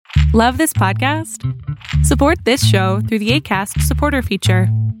Love this podcast? Support this show through the Acast supporter feature.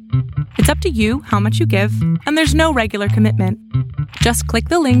 It's up to you how much you give, and there's no regular commitment. Just click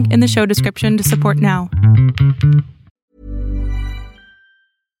the link in the show description to support now.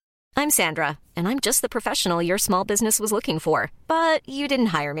 I'm Sandra, and I'm just the professional your small business was looking for. But you didn't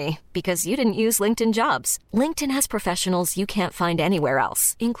hire me because you didn't use LinkedIn Jobs. LinkedIn has professionals you can't find anywhere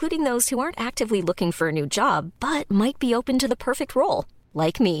else, including those who aren't actively looking for a new job, but might be open to the perfect role,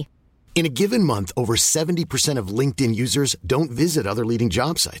 like me. In a given month, over 70% of LinkedIn users don't visit other leading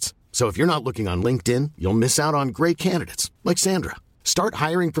job sites. So if you're not looking on LinkedIn, you'll miss out on great candidates like Sandra. Start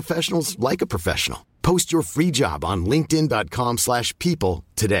hiring professionals like a professional. Post your free job on linkedin.com/people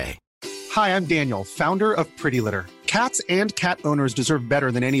today. Hi, I'm Daniel, founder of Pretty Litter. Cats and cat owners deserve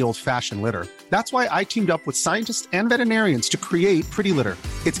better than any old-fashioned litter. That's why I teamed up with scientists and veterinarians to create Pretty Litter.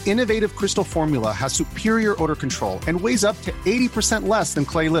 Its innovative crystal formula has superior odor control and weighs up to 80% less than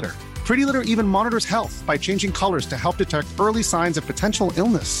clay litter. Pretty Litter even monitors health by changing colors to help detect early signs of potential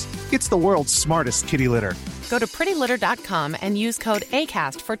illness. It's the world's smartest kitty litter. Go to prettylitter.com and use code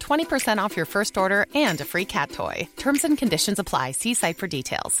ACAST for 20% off your first order and a free cat toy. Terms and conditions apply. See site for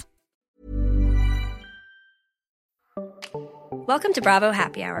details. Welcome to Bravo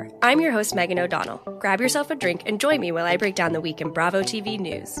Happy Hour. I'm your host, Megan O'Donnell. Grab yourself a drink and join me while I break down the week in Bravo TV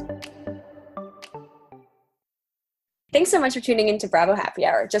news. Thanks so much for tuning in to Bravo Happy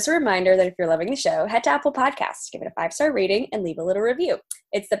Hour. Just a reminder that if you're loving the show, head to Apple Podcasts, give it a 5-star rating, and leave a little review.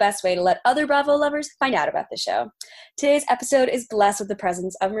 It's the best way to let other Bravo lovers find out about the show. Today's episode is blessed with the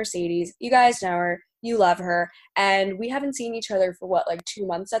presence of Mercedes. You guys know her, you love her, and we haven't seen each other for 2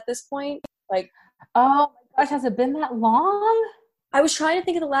 months at this point? Oh my gosh, has it been that long? I was trying to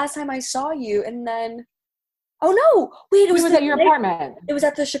think of the last time I saw you, and then, oh no, wait, it was at your apartment. It was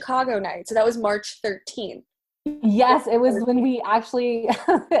at the Chicago night, so that was March 13th. Yes, it was when we actually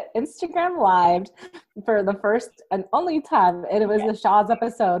Instagram lived for the first and only time, and it was the Shaw's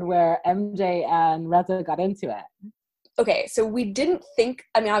episode where MJ and Reza got into it. Okay, so we didn't think,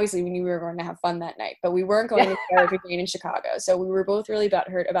 obviously we knew we were going to have fun that night, but we weren't going to Carriage Jane in Chicago, so we were both really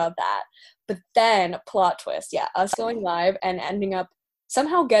butthurt about that. But then, plot twist, us going live and ending up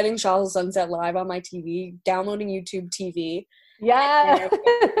somehow getting Shaw's Sunset live on my TV, downloading YouTube TV. Yeah.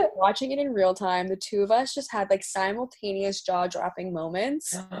 Watching it in real time, the two of us just had simultaneous jaw-dropping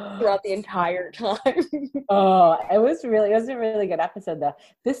moments throughout the entire time. It was a really good episode though.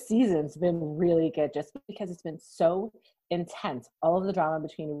 This season's been really good just because it's been so intense. All of the drama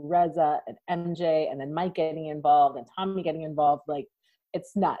between Reza and MJ, and then Mike getting involved and Tommy getting involved,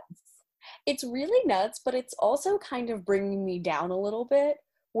 it's nuts. It's really nuts, but it's also kind of bringing me down a little bit.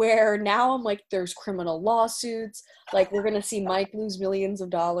 Where now I'm there's criminal lawsuits, we're going to see Mike lose millions of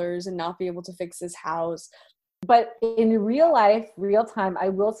dollars and not be able to fix his house. But in real life, real time, I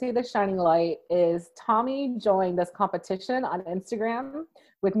will say the shining light is Tommy joined this competition on Instagram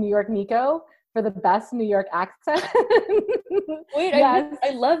with New York Nico for the best New York accent. Wait, yes.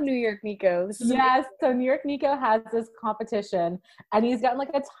 I love New York Nico. Yes, so New York Nico has this competition, and he's gotten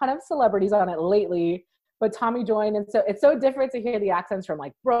a ton of celebrities on it lately. But Tommy joined, and so it's so different to hear the accents from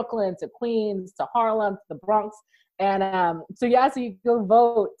Brooklyn to Queens to Harlem to the Bronx. And so you go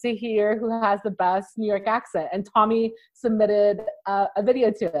vote to hear who has the best New York accent. And Tommy submitted a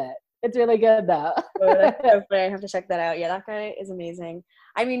video to it. It's really good, though. That's so funny. I have to check that out. Yeah, that guy is amazing.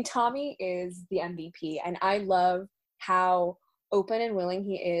 Tommy is the MVP, and I love how open and willing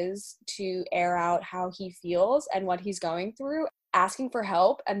he is to air out how he feels and what he's going through. Asking for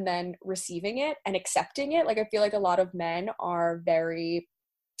help and then receiving it and accepting it. I feel a lot of men are very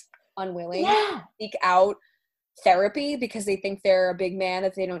unwilling to seek out therapy because they think they're a big man,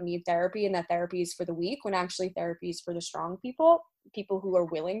 that they don't need therapy and that therapy is for the weak, when actually therapy is for the strong people who are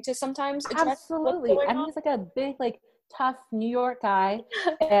willing to sometimes address. Absolutely. And he's a big, tough New York guy,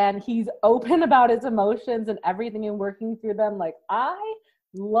 and he's open about his emotions and everything and working through them. I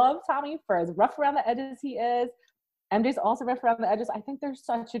love Tommy for as rough around the edges he is. MJ's also rough around the edges. I think they're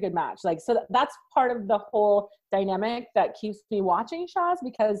such a good match. So that's part of the whole dynamic that keeps me watching Shaw's,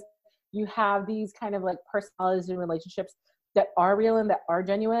 because you have these kind of personalities and relationships that are real and that are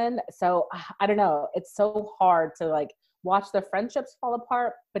genuine. So I don't know. It's so hard to watch the friendships fall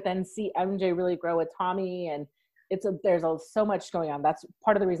apart, but then see MJ really grow with Tommy, and there's so much going on. That's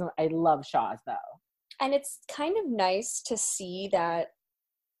part of the reason I love Shaw's though. And it's kind of nice to see that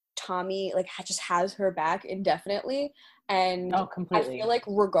Tommy just has her back indefinitely, and completely. I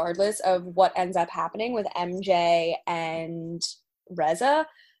feel regardless of what ends up happening with MJ and Reza,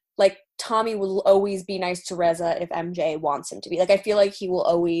 Tommy will always be nice to Reza if MJ wants him to be. I feel he will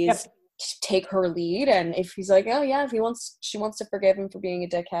always take her lead. And if he's like, oh yeah, if she wants to forgive him for being a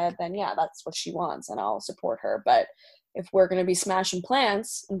dickhead, then yeah, that's what she wants, and I'll support her. But if we're going to be smashing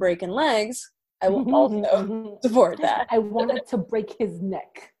plants and breaking legs, I will also support that. I wanted to break his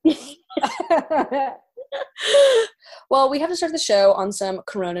neck. Well, we have to start the show on some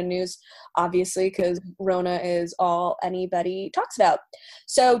Corona news, obviously, because Rona is all anybody talks about.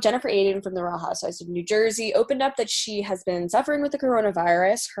 So Jennifer Aydin from the Real Housewives of New Jersey opened up that she has been suffering with the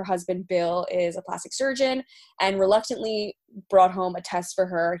coronavirus. Her husband, Bill, is a plastic surgeon and reluctantly brought home a test for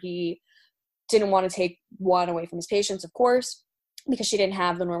her. He didn't want to take one away from his patients, of course, because she didn't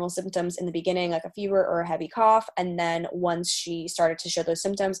have the normal symptoms in the beginning, like a fever or a heavy cough. And then once she started to show those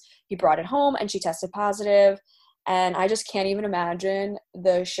symptoms, he brought it home and she tested positive. And I just can't even imagine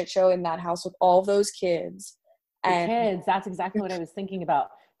the shit show in that house with all those kids. Kids, that's exactly what I was thinking about.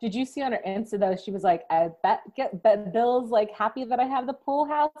 Did you see on her Insta though? She was like, I bet Bill's like happy that I have the pool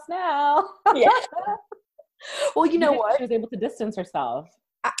house now. Yeah. Well, you know what? She was able to distance herself.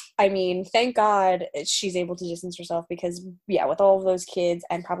 I mean, thank God she's able to distance herself because, yeah, with all of those kids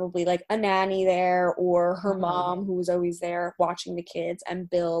and probably like a nanny there or her mom who was always there watching the kids and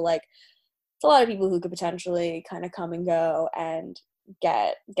Bill, like it's a lot of people who could potentially kind of come and go and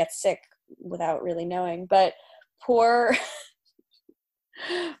get sick without really knowing. But poor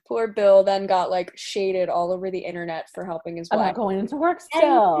Bill then got like shaded all over the internet for helping his wife. I'm not going into work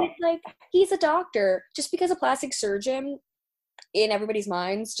still. And, like, he's a doctor. Just because a plastic surgeon in everybody's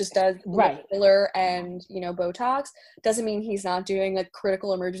minds just does filler and Botox doesn't mean he's not doing like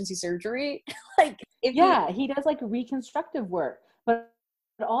critical emergency surgery. Like he does like reconstructive work, but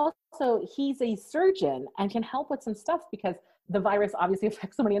also he's a surgeon and can help with some stuff because the virus obviously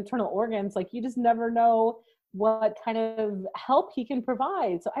affects so many internal organs. Like you just never know what kind of help he can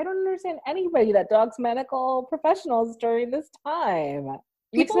provide. So I don't understand anybody that dogs medical professionals during this time.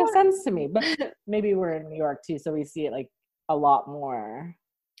 It makes no sense to me, but maybe we're in New York too, so we see it like a lot more.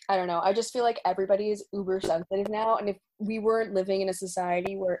 I don't know. I just feel like everybody is uber sensitive now. And if we weren't living in a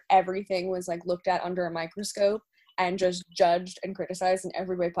society where everything was like looked at under a microscope and just judged and criticized in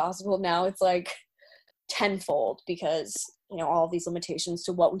every way possible, now it's like tenfold because, all of these limitations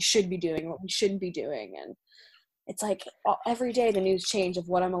to what we should be doing, what we shouldn't be doing. And it's like every day the news change of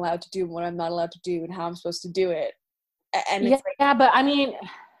what I'm allowed to do and what I'm not allowed to do and how I'm supposed to do it. And it's but I mean,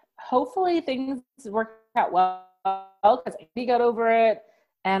 hopefully things work out well because he got over it.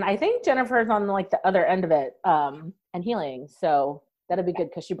 And I think Jennifer's on like the other end of it and healing. So that'll be good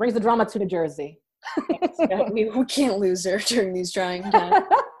because she brings the drama to New Jersey. We can't lose her during these trying times.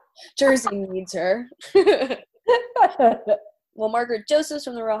 Jersey needs her. Well, Margaret Josephs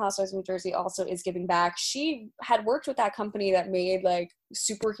from the Real Housewives of New Jersey also is giving back. She had worked with that company that made like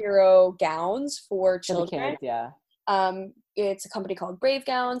superhero gowns for children. It's a company called Brave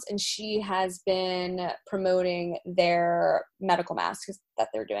Gowns, and she has been promoting their medical masks that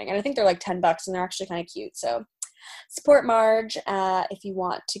they're doing. And I think they're like $10 and they're actually kind of cute. So support Marge if you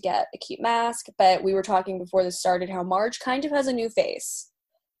want to get a cute mask. But we were talking before this started how Marge kind of has a new face.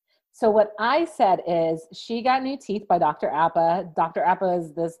 So what I said is she got new teeth by Dr. Appa. Dr. Appa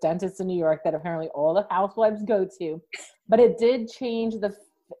is this dentist in New York that apparently all the housewives go to. But it did change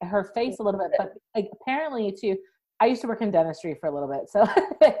her face a little bit. But like apparently too, I used to work in dentistry for a little bit. So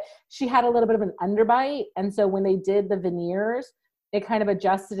she had a little bit of an underbite. And so when they did the veneers, it kind of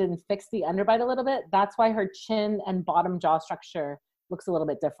adjusted and fixed the underbite a little bit. That's why her chin and bottom jaw structure looks a little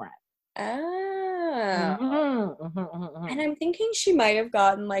bit different. And I'm thinking she might have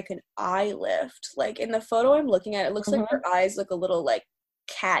gotten like an eye lift. Like in the photo I'm looking at, it looks like her eyes look a little like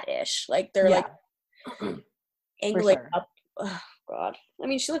cattish. Like they're like angling up. Oh, God. I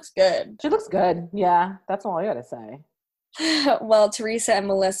mean, she looks good. She looks good. Yeah, that's all I gotta say. Well, Teresa and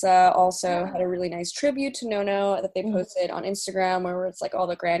Melissa also had a really nice tribute to Nono that they posted on Instagram where it's like all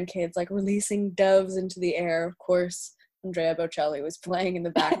the grandkids like releasing doves into the air. Of course, Andrea Bocelli was playing in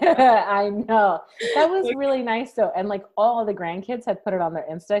the background. I know. That was really nice though. And like all of the grandkids had put it on their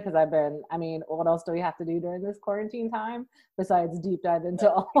Insta because what else do we have to do during this quarantine time besides deep dive into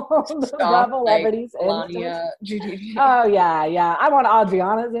all the Bravo celebrities? Oh yeah. I'm on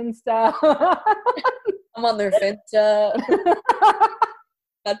Adriana's Insta. I'm on their Finsta.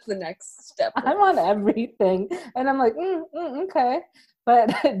 That's the next step. I'm on everything. And I'm like, okay. But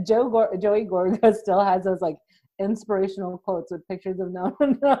Joey Gorga still has those like inspirational quotes with pictures of no,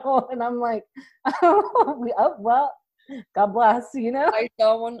 and I'm like, well, God bless, I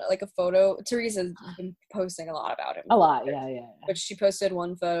saw one, like a photo. Teresa's been posting a lot about him. A lot, yeah. But she posted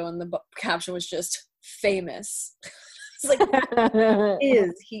one photo and the caption was just famous. was like,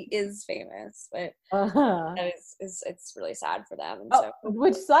 he is famous, but that is it's really sad for them. And so,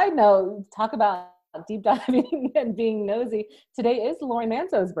 which side note, talk about deep diving and being nosy. Today is Lauren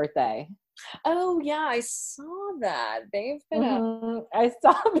Manzo's birthday. Oh yeah, I saw that. They've been I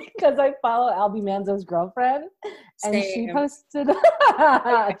saw because I follow Albie Manzo's girlfriend, and she posted.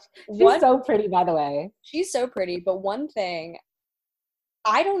 She's so pretty, by the way. She's so pretty, but one thing,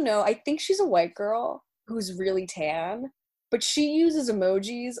 I don't know. I think she's a white girl who's really tan, but she uses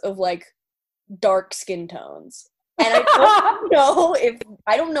emojis of like dark skin tones, and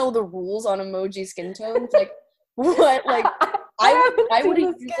I don't know the rules on emoji skin tones. Like what? Like I would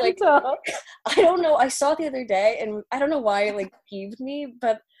use like tone. I don't know. I saw it the other day, and I don't know why it like peeved me,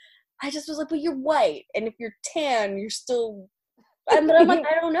 but I just was like, "But you're white, and if you're tan, you're still." But I'm like,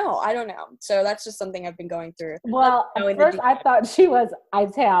 I don't know. So that's just something I've been going through. Well, at first I thought she was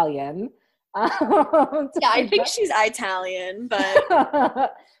Italian. Yeah, I think she's Italian, but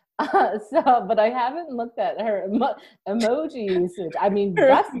but I haven't looked at her emoji usage. I mean,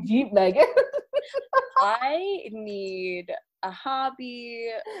 that's deep, Megan. I need a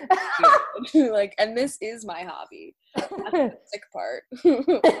hobby, like, and this is my hobby. That's the sick part.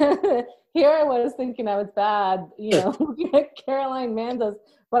 Here I was thinking I was bad, looking at Caroline Manzo's.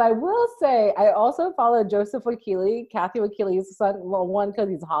 But I will say, I also followed Joseph Wakili, Kathy Wakili's son. Well, one, because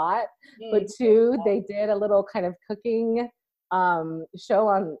he's hot, but two, they did a little kind of cooking show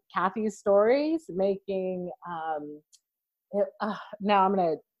on Kathy's stories, making it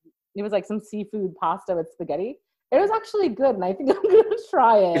was like some seafood pasta with spaghetti. It was actually good, and I think I'm gonna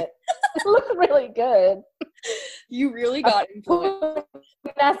try it. It looked really good. You really got into it.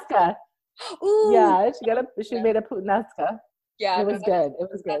 Puttanesca. Ooh, yeah, she made a puttanesca. Yeah, it was good. It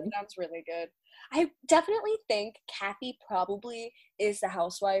was good. That sounds really good. I definitely think Kathy probably is the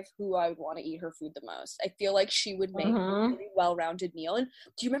housewife who I would want to eat her food the most. I feel like she would make a really well-rounded meal. And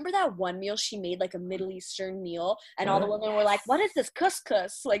do you remember that one meal she made, like a Middle Eastern meal, and all the women were like, "What is this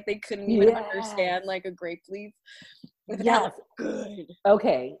couscous?" Like they couldn't even understand like a grape leaf. That was good.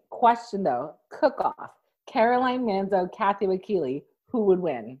 Okay, question though. Cook-off. Caroline Manzo, Kathy Wakili. Who would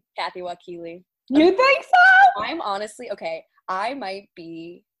win? Kathy Wakili. You think so? I'm honestly okay. I might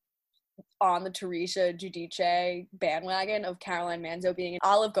be on the Teresa Giudice bandwagon of Caroline Manzo being an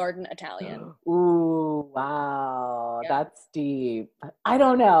Olive Garden Italian. Ooh, wow. Yeah. That's deep. I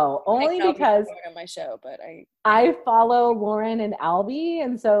don't know. Only because on my show, but I follow Lauren and Albie,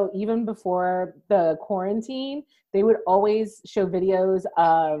 and so even before the quarantine, they would always show videos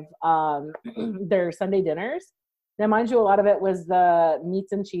of their Sunday dinners. Now, mind you, a lot of it was the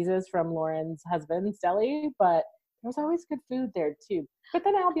meats and cheeses from Lauren's husband's deli, but there was always good food there too. But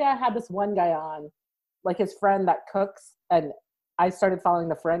then Albia had this one guy on, like his friend that cooks, and I started following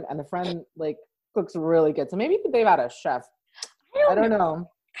the friend, and the friend like cooks really good. So maybe they've had a chef. I don't know.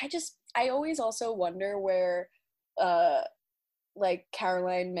 I always also wonder where like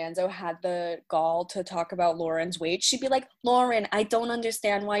Caroline Manzo had the gall to talk about Lauren's weight. She'd be like, "Lauren, I don't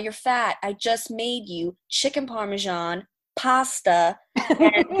understand why you're fat. I just made you chicken parmesan, pasta,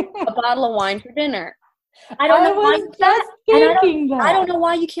 and a bottle of wine for dinner. I don't know why you can't. I don't know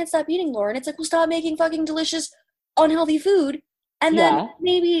why you can't stop eating, Lauren." It's like, well, stop making fucking delicious, unhealthy food, and then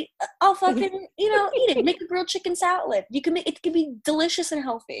maybe I'll fucking eat it. Make a grilled chicken salad. You can it can be delicious and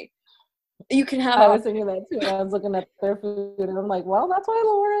healthy. You can have. I was thinking that too. I was looking at their food, and I'm like, well, that's why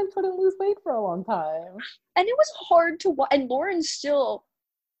Lauren couldn't lose weight for a long time. And it was hard to watch. And Lauren's still,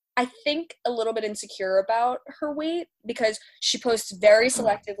 I think, a little bit insecure about her weight because she posts very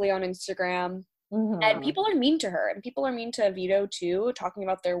selectively on Instagram. Mm-hmm. And people are mean to her, and people are mean to Vito too, talking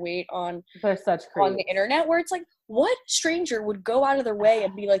about their weight on the internet, where it's like, what stranger would go out of their way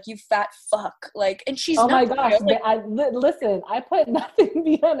and be like, "You fat fuck," like, and she's my gosh, listen, I put nothing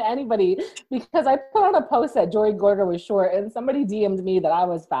beyond anybody because I put on a post that Joey Gorga was short, and somebody DM'd me that I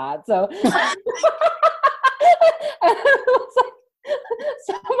was fat, so and it was like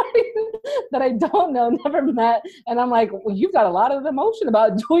somebody that I don't know, never met, and I'm like, well, you've got a lot of emotion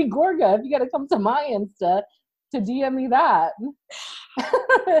about Joey Gorga. If you got to come to my Insta to DM me that.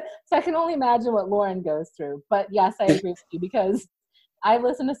 So I can only imagine what Lauren goes through. But yes, I agree with you because I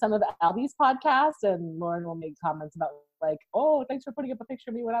listen to some of Albie's podcasts, and Lauren will make comments about like, "Oh, thanks for putting up a picture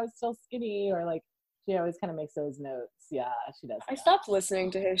of me when I was still skinny," or like she always kind of makes those notes. Yeah, she does. I stopped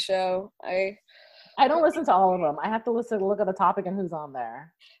listening to his show. I don't listen to all of them. I have to look at the topic and who's on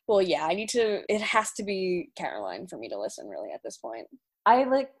there. Well, yeah, it has to be Caroline for me to listen really at this point. I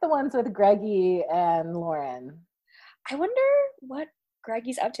like the ones with Greggy and Lauren. I wonder what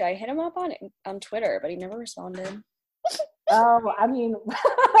Greggy's up to. I hit him up on Twitter, but he never responded. Oh, I mean,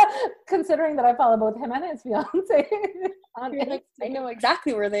 considering that I follow both him and his fiance on like, I know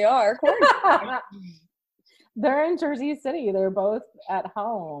exactly where they are. They're in Jersey City. They're both at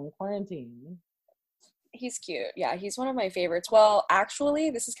home, quarantined. He's cute. Yeah, he's one of my favorites. Well, actually,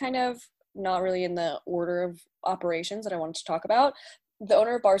 this is kind of not really in the order of operations that I wanted to talk about. The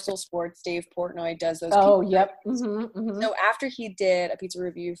owner of Barstool Sports, Dave Portnoy, does those. Oh, yep. So after he did a pizza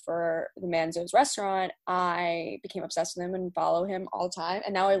review for the Manzo's restaurant, I became obsessed with him and follow him all the time.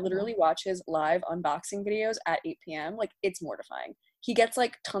 And now I literally watch his live unboxing videos at 8 p.m. Like, it's mortifying. He gets,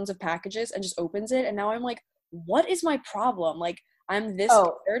 like, tons of packages and just opens it. And now I'm like, what is my problem? Like, I'm this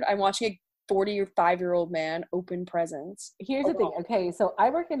scared. I'm watching a 45-year-old man open presents. Here's the thing. Okay, so I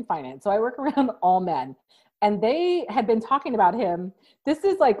work in finance. So I work around all men. And they had been talking about him. This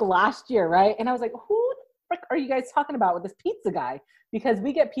is like last year, right? And I was like, who the frick are you guys talking about with this pizza guy? Because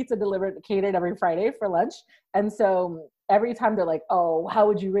we get pizza catered every Friday for lunch. And so every time they're like, oh, how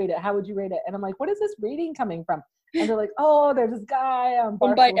would you rate it? How would you rate it? And I'm like, what is this rating coming from? And they're like, oh, there's this guy on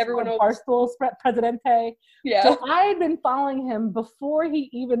Barstool Presidente. Yeah. So I had been following him before he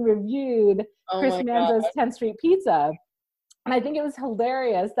even reviewed Chris Manzo's 10th Street Pizza. And I think it was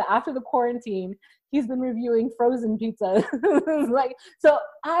hilarious that after the quarantine, he's been reviewing frozen pizza. Like, so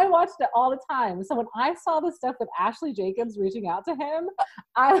I watched it all the time. So when I saw the stuff with Ashley Jacobs reaching out to him,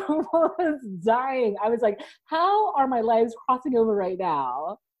 I was dying. I was like, how are my lives crossing over right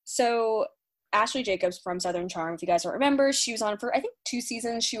now? So Ashley Jacobs from Southern Charm, if you guys don't remember, she was on for, I think, 2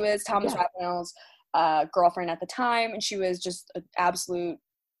 seasons. She was Thomas Ravenel's girlfriend at the time. And she was just an absolute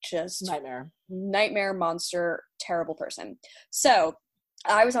nightmare monster, terrible person. So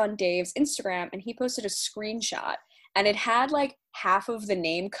I was on Dave's Instagram and he posted a screenshot and it had like half of the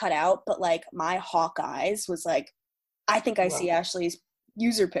name cut out, but like my hawk eyes was like, I think I see Ashley's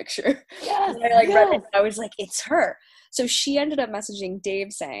user picture. Yes, and I like read it, I was like, it's her. So she ended up messaging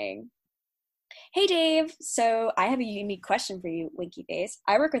Dave saying, hey Dave, so I have a unique question for you, Winky Face.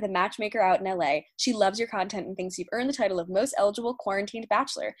 I work with a matchmaker out in LA. She loves your content and thinks you've earned the title of most eligible quarantined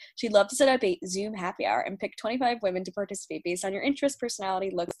bachelor. She'd love to set up a Zoom happy hour and pick 25 women to participate based on your interests,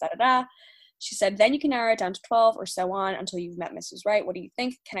 personality, looks, da-da-da. She said, then you can narrow it down to 12 or so on until you've met Mrs. Right. What do you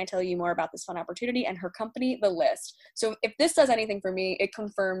think? Can I tell you more about this fun opportunity? And her company, The List. So if this does anything for me, it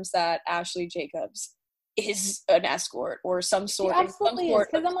confirms that Ashley Jacobs is an escort or some sort of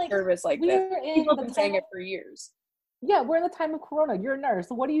service like this. People have been saying it for years. Yeah, we're in the time of Corona. You're a nurse.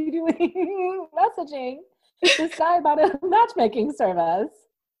 What are you doing messaging this guy about a matchmaking service?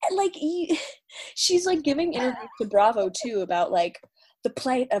 And like, she's like giving interviews to Bravo too about like the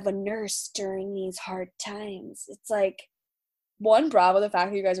plight of a nurse during these hard times. It's like, one, Bravo, the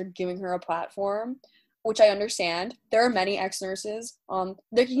fact that you guys are giving her a platform, which I understand. There are many ex-nurses.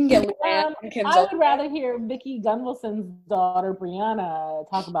 That you can get Luann and Kim. I would rather hear Vicki Gunvalson's daughter, Brianna,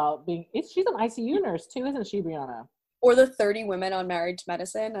 talk about she's an ICU nurse too, isn't she, Brianna? Or the 30 women on Married to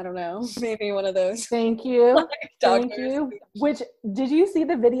Medicine. I don't know. Maybe one of those. Thank you. Thank you. Which, did you see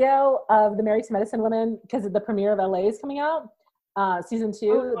the video of the Married to Medicine women? Because the premiere of LA is coming out, season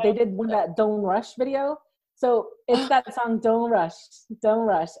 2. They did that Don't Rush video. So it's that song, Don't Rush, Don't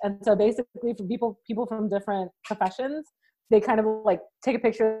Rush. And so basically for people from different professions, they kind of like take a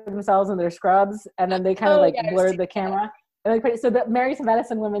picture of themselves in their scrubs and then they kind of blur the camera. And so the Married to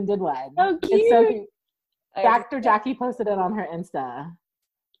Medicine women did one. Oh, cute. It's so cute. Dr. Jackie posted it on her Insta.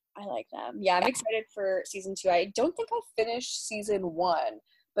 I like them. Yeah, I'm excited for season 2. I don't think I finished season 1,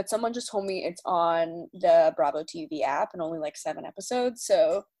 but someone just told me it's on the Bravo TV app and only like 7 episodes.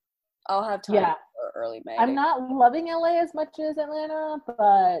 So I'll have time for early May. I'm not loving LA as much as Atlanta,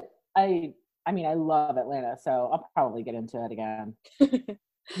 but I mean, I love Atlanta, so I'll probably get into it again.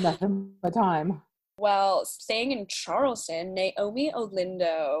 Nothing but time. Well, staying in Charleston, Naomi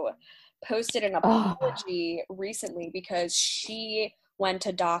Olindo posted an apology recently because she went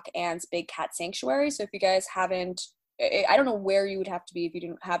to Doc Ann's Big Cat Sanctuary. So if you guys haven't, I don't know where you would have to be if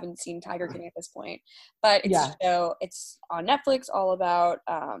you haven't seen Tiger King at this point, but it's a show, it's on Netflix, all about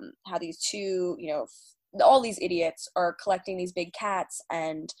how these two, all these idiots are collecting these big cats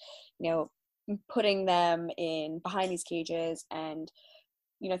and, putting them behind these cages and,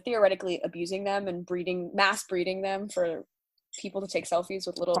 theoretically abusing them and mass breeding them for people to take selfies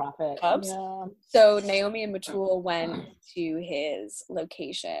with little cubs. Yeah. So Naomi and Matul went to his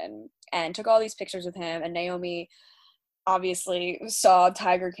location and took all these pictures with him, and Naomi obviously saw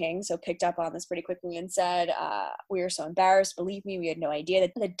Tiger King, so picked up on this pretty quickly and said, we are so embarrassed. Believe me, we had no idea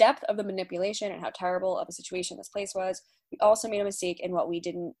the depth of the manipulation and how terrible of a situation this place was. We also made a mistake in that we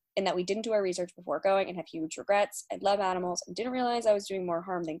didn't do our research before going and have huge regrets. I love animals and didn't realize I was doing more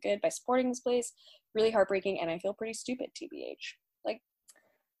harm than good by supporting this place. Really heartbreaking, and I feel pretty stupid, TBH. Like,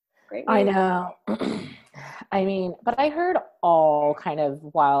 great movie. I know. I mean, but I heard all kind of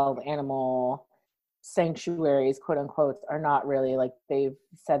wild animal sanctuaries, quote unquote, are not really like, they've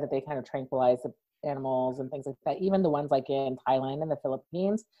said that they kind of tranquilize the animals and things like that, even the ones like in Thailand and the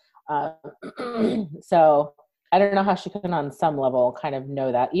Philippines. So I don't know how she can on some level kind of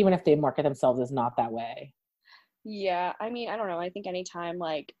know that, even if they market themselves as not that way. Yeah, I mean, I don't know. I think anytime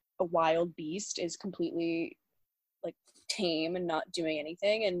like a wild beast is completely like tame and not doing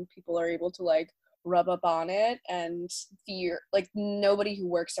anything, and people are able to like rub up on it and fear, like nobody who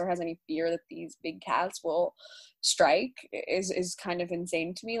works there has any fear that these big cats will strike, is kind of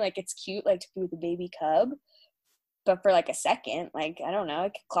insane to me. Like, it's cute like to be with a baby cub, but for like a second, like, I don't know,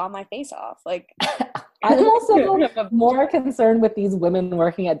 it could claw my face off. Like, I'm also more concerned with these women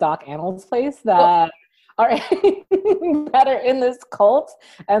working at Doc Annal's place that are that are in this cult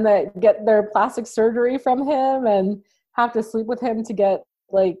and that get their plastic surgery from him and have to sleep with him to get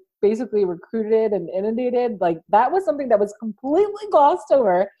like basically recruited and inundated. Like, that was something that was completely glossed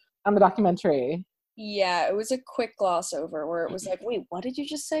over on the documentary. Yeah, it was a quick gloss over where it was like, wait, what did you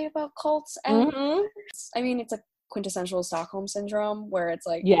just say about cults? And I mean, it's a quintessential Stockholm syndrome where it's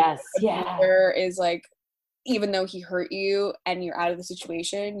like, there is like, even though he hurt you and you're out of the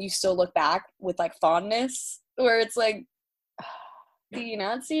situation, you still look back with like fondness, where it's like, do you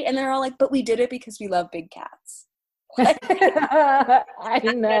not see? And they're all like, but we did it because we love big cats. I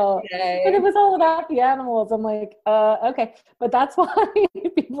know. But it was all about the animals. I'm like, okay. But that's why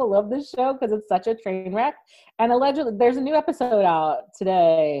people love this show, because it's such a train wreck. And allegedly, there's a new episode out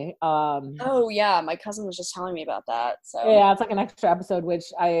today. Oh, yeah. My cousin was just telling me about that. So yeah, it's like an extra episode, which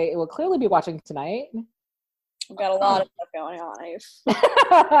I will clearly be watching tonight. I've got a lot of stuff going on.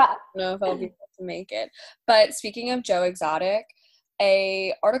 I don't know if I'll be able to make it. But speaking of Joe Exotic,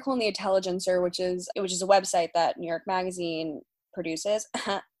 a article in The Intelligencer, which is a website that New York Magazine produces,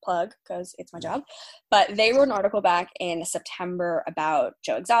 plug, because it's my job, but they wrote an article back in September about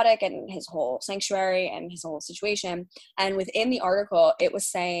Joe Exotic and his whole sanctuary and his whole situation. And within the article, it was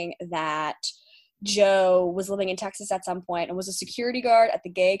saying that Joe was living in Texas at some point and was a security guard at the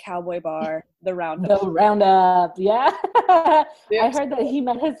gay cowboy bar, The Roundup. The Roundup, yeah. I heard that he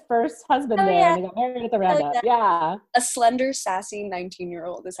met his first husband there, and they got married at the Roundup. Yeah. A slender, sassy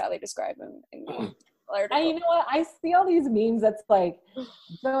 19-year-old is how they describe him. And you know what? I see all these memes that's like,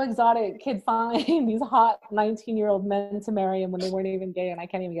 Joe Exotic could find these hot 19-year-old men to marry him when they weren't even gay, and I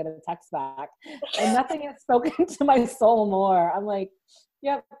can't even get a text back. And nothing has spoken to my soul more. I'm like,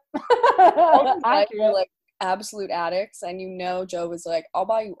 yep. Accurate. Like absolute addicts, and you know Joe was like, I'll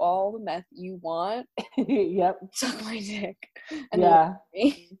buy you all the meth you want. Yep. Suck my dick. And yeah.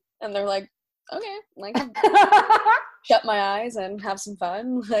 And they're like, okay, like shut my eyes and have some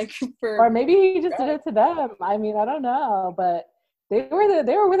fun. Like, or maybe he just did it to them. I mean, I don't know, but they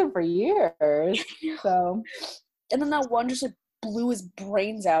were with him for years. So, and then that one just like blew his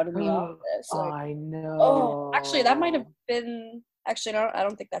brains out in the office. Like, I know. Oh, actually, that might have been. Actually, no, I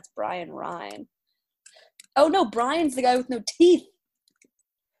don't think that's Brian Ryan. Oh, no, Brian's the guy with no teeth.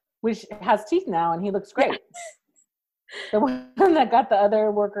 Which has teeth now, and he looks great. The one that got the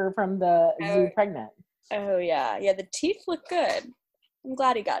other worker from the zoo pregnant. Oh, yeah. Yeah, the teeth look good. I'm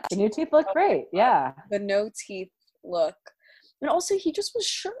glad he got teeth. The new teeth look great, yeah. The no teeth look. And also, he just was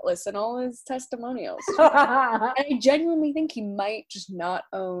shirtless in all his testimonials. And I genuinely think he might just not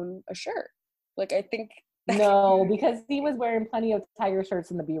own a shirt. Like, I think... No, because he was wearing plenty of tiger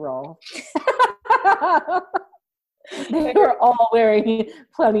shirts in the B-roll. They were all wearing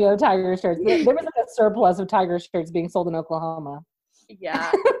plenty of tiger shirts. There was like a surplus of tiger shirts being sold in Oklahoma.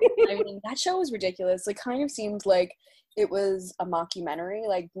 Yeah. I mean, that show was ridiculous. It kind of seemed like it was a mockumentary.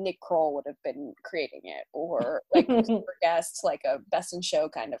 Like Nick Kroll would have been creating it, or like for guests, like a Best in Show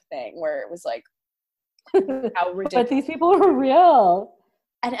kind of thing, where it was like how ridiculous. But these people were real.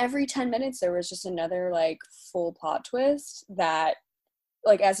 And every 10 minutes there was just another like full plot twist that,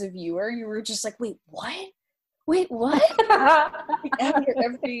 like, as a viewer, you were just like, wait, what? after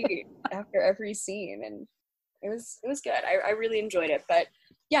every scene. And it was good. I really enjoyed it. But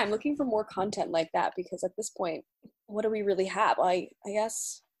yeah, I'm looking for more content like that, because at this point, what do we really have? I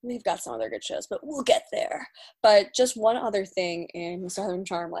guess we've got some other good shows, but we'll get there. But just one other thing in Southern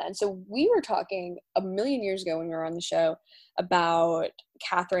Charmland. So we were talking a million years ago when we were on the show about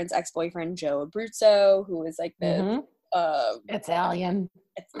Catherine's ex-boyfriend, Joe Abruzzo, who was like the Italian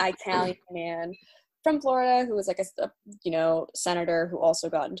man from Florida who was like a senator who also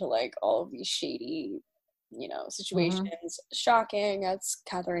got into like all of these shady, situations. Shocking. That's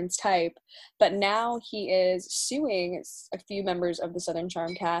Catherine's type. But now he is suing a few members of the Southern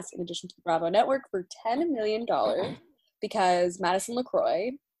Charm cast in addition to the Bravo Network for $10 million because Madison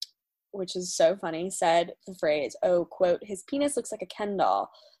LaCroix, which is so funny, said the phrase, oh, quote, his penis looks like a Ken doll.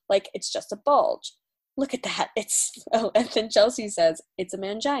 Like, it's just a bulge. Look at that. And then Chelsea says, it's a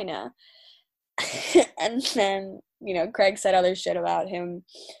mangina. And then, Craig said other shit about him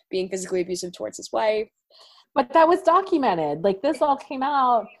being physically abusive towards his wife. But that was documented. Like, this all came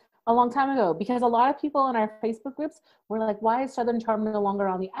out a long time ago because a lot of people in our Facebook groups were like, why is Southern Charm no longer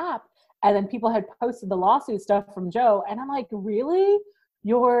on the app? And then people had posted the lawsuit stuff from Joe. And I'm like, really?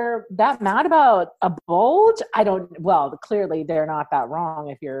 You're that mad about a bulge? Clearly they're not that wrong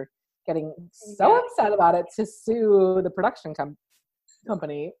if you're getting so upset about it to sue the production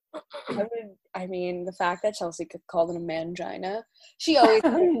company. I mean, the fact that Chelsea called it a mangina, she always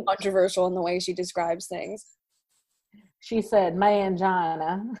is controversial in the way she describes things. She said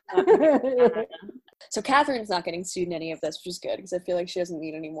mangina. So Catherine's not getting sued in any of this, which is good because I feel like she doesn't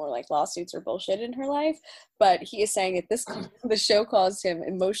need any more like lawsuits or bullshit in her life. But he is saying that the show caused him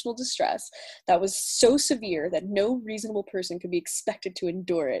emotional distress that was so severe that no reasonable person could be expected to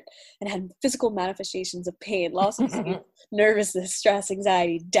endure it, and had physical manifestations of pain, loss of sleep, nervousness, stress,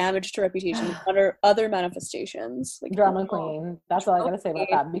 anxiety, damage to reputation, and other manifestations. Like, drama queen. That's all I gotta say about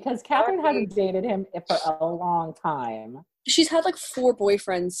that. Because Catherine hasn't dated him for a long time. She's had like 4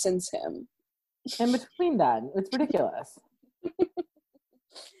 boyfriends since him. In between that, it's ridiculous.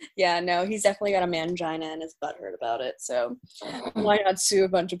 Yeah, no, he's definitely got a mangina and is butthurt about it. So why not sue a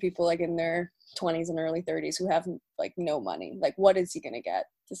bunch of people like in their 20s and early 30s who have like no money? Like, what is he gonna get?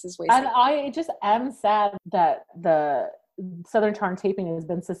 This is wasted. And I just am sad that the Southern Charm taping has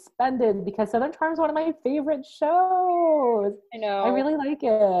been suspended because Southern Charm is one of my favorite shows. I know. I really like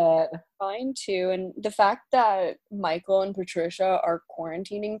it. Mine too. And the fact that Michael and Patricia are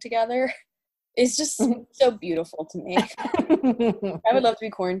quarantining together is just so beautiful to me. I would love to be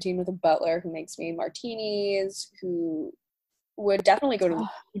quarantined with a butler who makes me martinis, who would definitely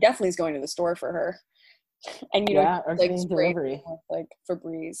definitely is going to the store for her. And or like delivery with, like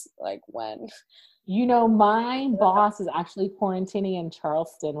Febreze, like when. My boss is actually quarantining in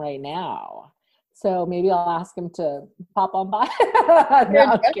Charleston right now. So maybe I'll ask him to pop on by. Their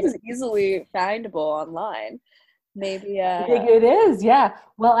address is easily findable online. Maybe it is, yeah.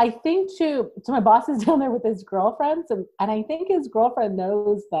 Well, I think so my boss is down there with his girlfriends, and I think his girlfriend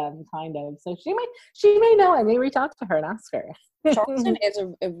knows them kind of. So she may know. I may reach out to her and ask her. Charleston is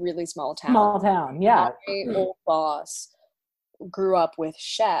a really small town. Small town, yeah. My old boss grew up with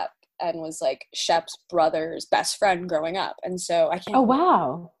Shep and was like Shep's brother's best friend growing up, and so I can't. Oh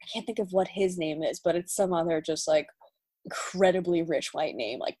wow! I can't think of what his name is, but it's some other just like incredibly rich white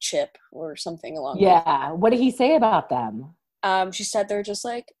name, like Chip or something along. Yeah. What did he say about them? She said they're just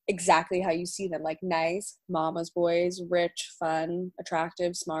like exactly how you see them, like nice, mama's boys, rich, fun,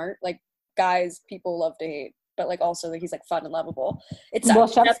 attractive, smart, like guys people love to hate, but like also like he's like fun and lovable. It's like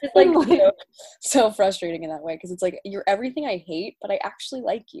so frustrating in that way because it's like you're everything I hate, but I actually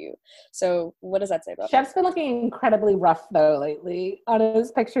like you. So what does that say about Shep's been looking incredibly rough though lately on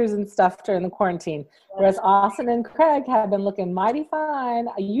his pictures and stuff during the quarantine, whereas Austin and Craig have been looking mighty fine.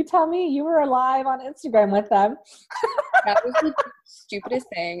 You tell me, you were live on Instagram with them. That was the stupidest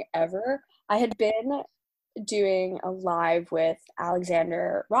thing ever. I had been doing a live with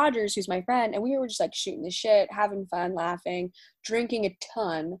Alexander Rogers, who's my friend, and we were just like shooting the shit, having fun, laughing, drinking a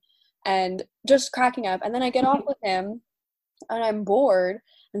ton, and just cracking up. And then I get off with him and I'm bored,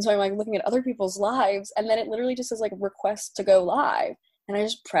 and so I'm like looking at other people's lives, and then it literally just says like request to go live, and I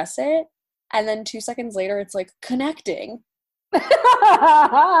just press it, and then 2 seconds later it's like connecting. That's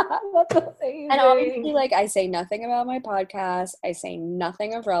amazing. And obviously like I say nothing about my podcast, I say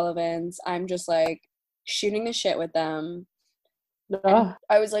nothing of relevance, I'm just like shooting the shit with them. And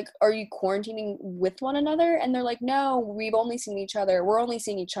I was like, are you quarantining with one another? And they're like, no, we're only seeing each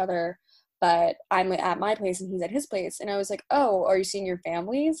other, but I'm at my place and he's at his place. And I was like, oh, are you seeing your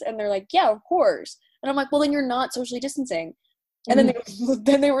families? And they're like, yeah, of course. And I'm like, well, then you're not socially distancing. And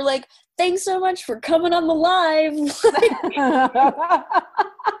then they were like, thanks so much for coming on the live.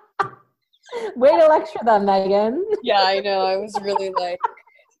 Way to lecture them, Megan. Yeah, I know. I was really like,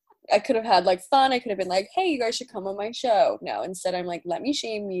 I could have had like fun. I could have been like, hey, you guys should come on my show. No, instead I'm like, let me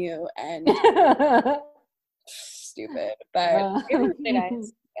shame you, and stupid. But it was really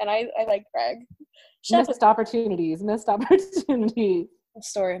nice. And I like Craig. Missed opportunities.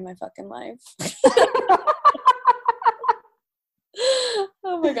 Story of my fucking life.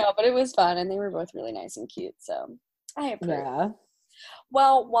 Oh my god, but it was fun, and they were both really nice and cute, so I approve. Yeah.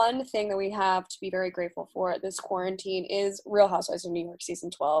 Well, one thing that we have to be very grateful for this quarantine is Real Housewives of New York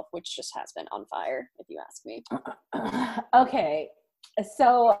season 12, which just has been on fire, if you ask me. Okay,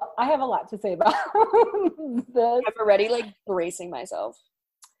 so I have a lot to say about this. I'm already like bracing myself.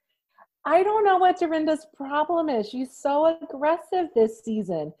 I don't know what Dorinda's problem is. She's so aggressive this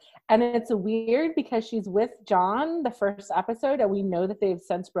season. And it's weird because she's with John the first episode and we know that they've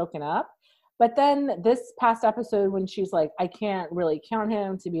since broken up. But then this past episode when she's like, I can't really count on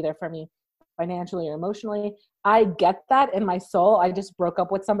him to be there for me financially or emotionally. I get that in my soul. I just broke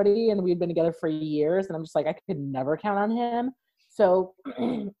up with somebody and we'd been together for years and I'm just like, I could never count on him. So,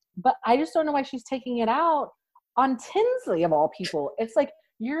 but I just don't know why she's taking it out on Tinsley of all people. It's like,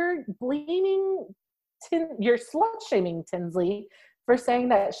 you're blaming, you're slut-shaming Tinsley for saying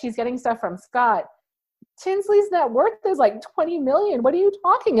that she's getting stuff from Scott. Tinsley's net worth is like $20 million. What are you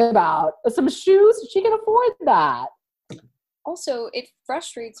talking about? Some shoes? She can afford that. Also, it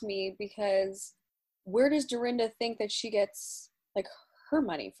frustrates me because where does Dorinda think that she gets like her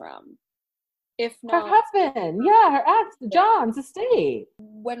money from? If not her husband, her ex, John's estate.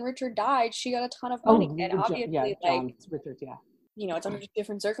 When Richard died, she got a ton of money, and obviously, Richard, you know, it's under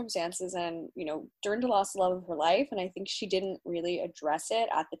different circumstances, and you know, Dorinda lost the love of her life, and I think she didn't really address it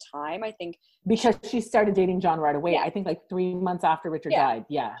at the time. I think because she started dating John right away. I think like 3 months after Richard died.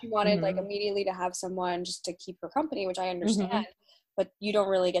 Yeah, she wanted like immediately to have someone just to keep her company, which I understand. But you don't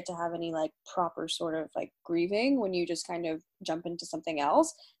really get to have any like proper sort of like grieving when you just kind of jump into something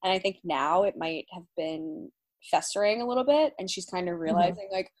else. And I think now it might have been festering a little bit, and she's kind of realizing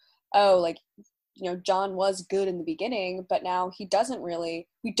like, oh, like, you know, John was good in the beginning, but now we don't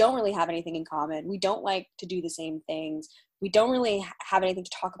really have anything in common. We don't like to do the same things. We don't really have anything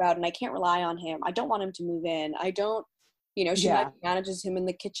to talk about, and I can't rely on him. I don't want him to move in. I don't, you know, she manages him in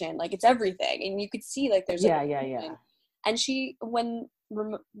the kitchen. Like, it's everything. And you could see like there's And she, when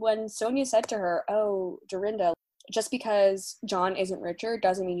Sonia said to her, oh, Dorinda, just because John isn't Richard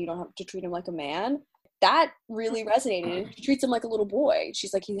doesn't mean you don't have to treat him like a man. That really resonated. She treats him like a little boy.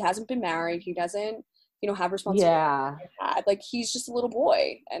 She's like, he hasn't been married. He doesn't, you know, have responsibility. Like, he's just a little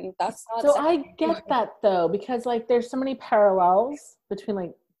boy. And that's not. So I get that though, because like there's so many parallels between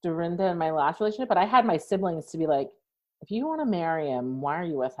like Dorinda and my last relationship, but I had my siblings to be like, if you want to marry him, why are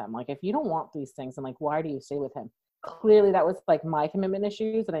you with him? Like, if you don't want these things, then like, why do you stay with him? Clearly that was like my commitment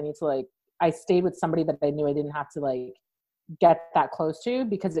issues, and I need to like, I stayed with somebody that I knew I didn't have to like get that close to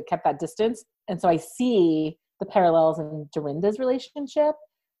because it kept that distance. And so I see the parallels in Dorinda's relationship.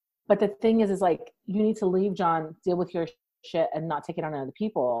 But the thing is like, you need to leave John, deal with your shit and not take it on other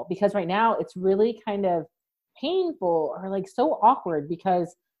people, because right now it's really kind of painful or like so awkward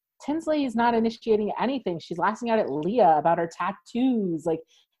because Tinsley is not initiating anything. She's lashing out at Leah about her tattoos. Like,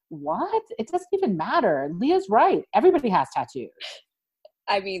 what? It doesn't even matter. Leah's right. Everybody has tattoos.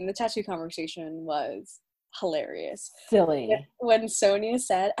 I mean, the tattoo conversation was hilarious. Silly. When Sonia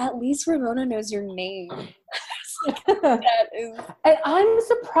said, at least Ramona knows your name. And I'm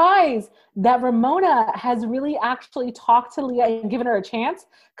surprised that Ramona has really actually talked to Leah and given her a chance,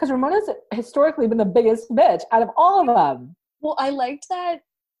 because Ramona's historically been the biggest bitch out of all of them. Well, I liked that,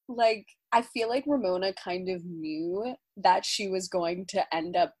 like, I feel like Ramona kind of knew that she was going to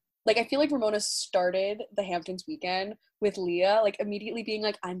end up, like, I feel like Ramona started the Hamptons weekend with Leah, like, immediately being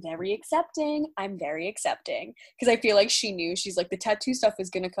like, I'm very accepting. Because I feel like she knew, she's like, the tattoo stuff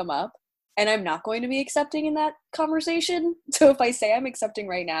is going to come up, and I'm not going to be accepting in that conversation. So if I say I'm accepting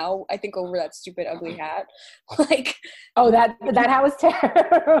right now, I think over that stupid, ugly hat. Like, oh, that hat was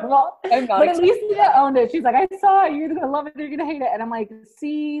terrible. But at least Leah owned it. She's like, I saw it. You're going to love it. You're going to hate it. And I'm like,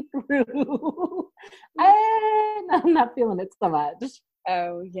 see through. And I'm not feeling it so much.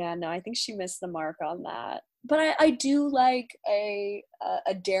 Oh, yeah, no, I think she missed the mark on that. But I do like a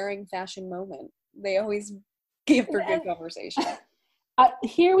daring fashion moment. They always give for good conversation.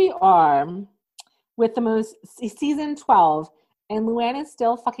 Here we are with the most season 12, and Luann is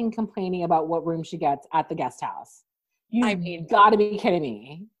still fucking complaining about what room she gets at the guest house. You gotta be kidding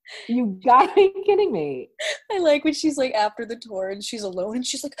me. You gotta be kidding me. I like when she's like after the tour and she's alone and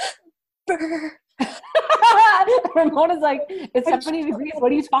she's like, brr. Ramona's like, it's 70 degrees.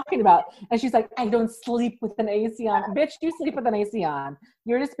 What are you talking about? And she's like, I don't sleep with an AC on. Bitch, you sleep with an AC on.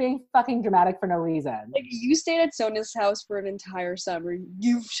 You're just being fucking dramatic for no reason. Like, you stayed at Sonia's house for an entire summer.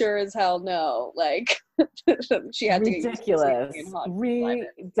 You sure as hell know. Like, she had ridiculous.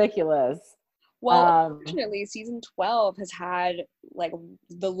 Ridiculous. Well, unfortunately, season 12 has had like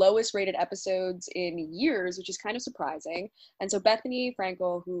the lowest rated episodes in years, which is kind of surprising. And so Bethany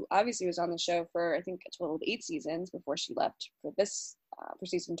Frankel, who obviously was on the show for I think a total of 8 seasons before she left for this for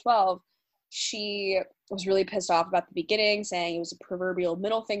season 12, she was really pissed off about the beginning, saying it was a proverbial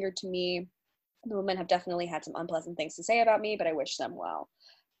middle finger to me. The women have definitely had some unpleasant things to say about me, but I wish them well.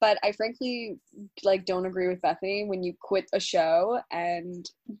 But I frankly don't agree with Bethany. When you quit a show and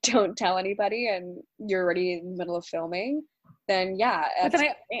don't tell anybody and you're already in the middle of filming, then yeah, that's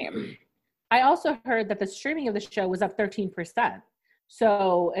the same. I also heard that the streaming of the show was up 13%.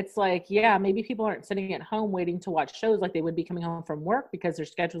 So it's like, yeah, maybe people aren't sitting at home waiting to watch shows like they would be coming home from work because their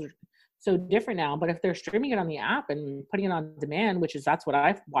schedules are so different now. But if they're streaming it on the app and putting it on demand, that's what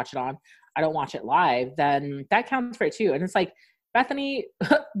I watch it on, I don't watch it live, then that counts for it too. And it's like, Bethany,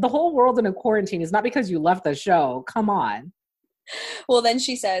 the whole world in a quarantine is not because you left the show. Come on. Well, then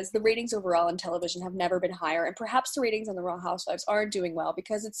she says, the ratings overall on television have never been higher, and perhaps the ratings on The Real Housewives aren't doing well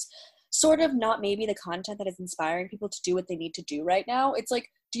because it's sort of not maybe the content that is inspiring people to do what they need to do right now. It's like,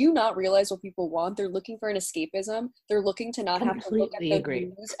 do you not realize what people want? They're looking for an escapism. They're looking to not have to look at the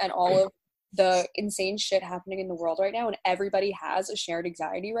news and all of the insane shit happening in the world right now, and everybody has a shared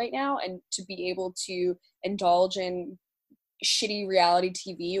anxiety right now, and to be able to indulge in shitty reality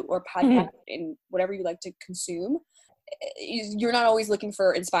TV or podcast in whatever you like to consume, you're not always looking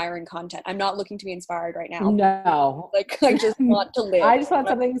for inspiring content. I'm not looking to be inspired right now. No. I just want to live. I just want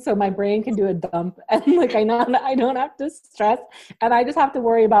something so my brain can do a dump and I don't have to stress, and I just have to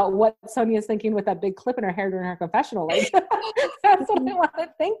worry about what Sonia's thinking with that big clip in her hair during her confessional. That's what I want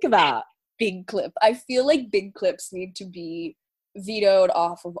to think about. Big clip. I feel like big clips need to be vetoed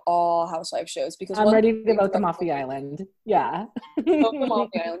off of all housewife shows because I'm ready to vote them off the island. Yeah. Vote them off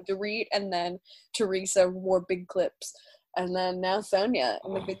the island. Dorit and then Teresa wore big clips. And then now Sonia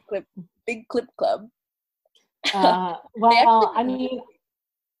in the big clip club. Well, I mean,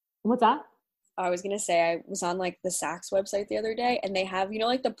 what's that? I was gonna say I was on the Saks website the other day, and they have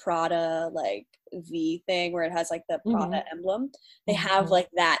the Prada V thing where it has the Prada emblem. They have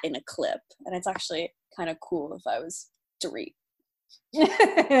that in a clip, and it's actually kind of cool if I was Dorit.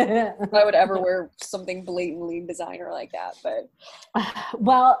 If I would ever wear something blatantly designer like that, but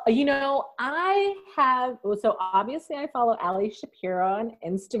well, so obviously I follow Ali Shapiro on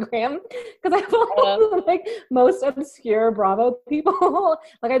Instagram because I follow most obscure Bravo people.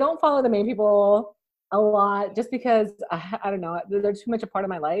 I don't follow the main people a lot just because I don't know, they're too much a part of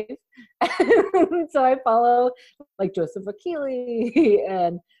my life. So I follow Joseph Akili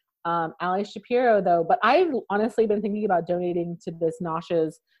and Ali Shapiro though, but I've honestly been thinking about donating to this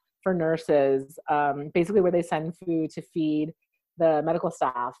Noshes for Nurses, basically where they send food to feed the medical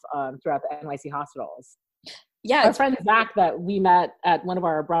staff throughout the NYC hospitals. Yeah, our friend Zach that we met at one of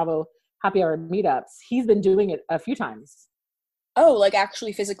our Bravo happy hour meetups, he's been doing it a few times. Oh,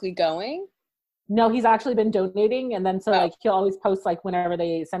 actually physically going? No, he's actually been donating, and then he'll always post whenever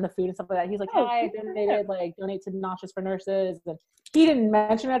they send the food and stuff like that. He's "Hi, I donated, donate to Noshes for Nurses." And he didn't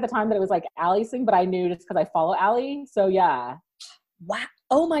mention at the time that it was Ali's thing, but I knew just because I follow Ali. So yeah. Wow!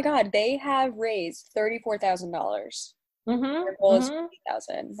 Oh my God, they have raised $34,000. Their goal is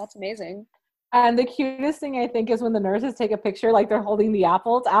 $50,000. That's amazing. And the cutest thing I think is when the nurses take a picture they're holding the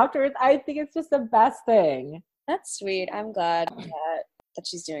apples afterwards. I think it's just the best thing. That's sweet. I'm glad that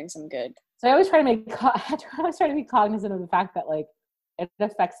she's doing some good. So I always try to be cognizant of the fact that it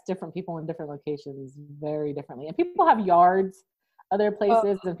affects different people in different locations very differently. And people have yards other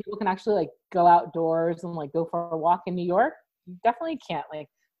places and people can actually go outdoors and go for a walk. In New York, you definitely can't. I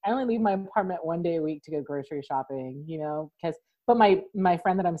only leave my apartment one day a week to go grocery shopping, but my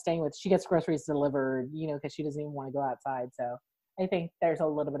friend that I'm staying with, she gets groceries delivered, because she doesn't even want to go outside. So I think there's a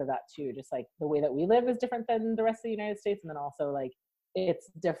little bit of that too. Just the way that we live is different than the rest of the United States. And then also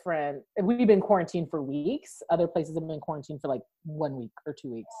it's different. We've been quarantined for weeks. Other places have been quarantined for 1 week or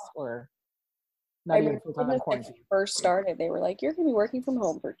 2 weeks or not even full time quarantine. When it first started, they were you're going to be working from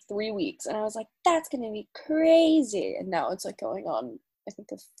home for 3 weeks. And I was that's going to be crazy. And now it's going on, I think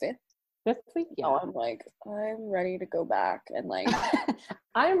the fifth week. Yeah. Oh, I'm ready to go back and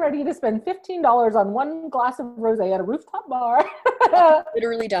I'm ready to spend $15 on one glass of rosé at a rooftop bar. I'm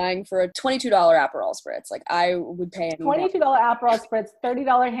literally dying for a $22 Aperol spritz. I would pay $22 Aperol spritz,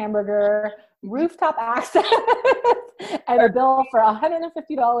 $30 hamburger, rooftop access, and a bill for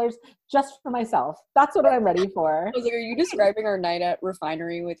 $150 just for myself. That's what I'm ready for. I was are you describing our night at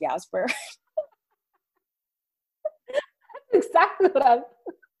Refinery with Jasper? That's exactly what I'm.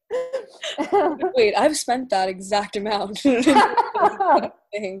 Wait, I've spent that exact amount.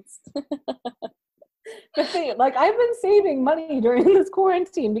 Thanks. Like I've been saving money during this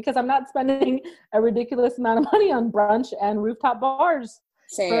quarantine because I'm not spending a ridiculous amount of money on brunch and rooftop bars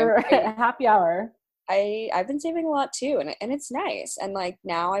for happy hour. I've been saving a lot too, and it's nice. And like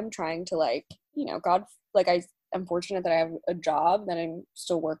now I'm trying to like, you know, I'm fortunate that I have a job that I'm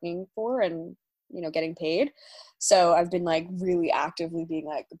still working for and, you know, getting paid. So I've been like really actively being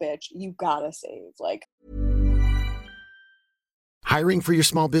like, bitch, you gotta save. Like, Hiring for your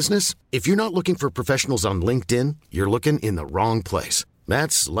small business? If you're not looking for professionals on LinkedIn, you're looking in the wrong place.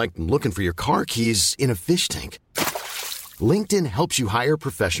 That's like looking for your car keys in a fish tank. LinkedIn helps you hire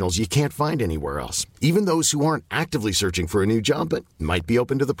professionals you can't find anywhere else, even those who aren't actively searching for a new job but might be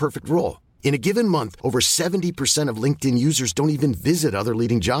open to the perfect role. In a given month, over 70% of LinkedIn users don't even visit other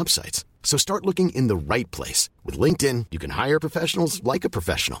leading job sites. So start looking in the right place. With LinkedIn, you can hire professionals like a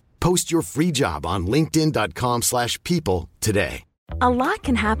professional. Post your free job on linkedin.com/people today. A lot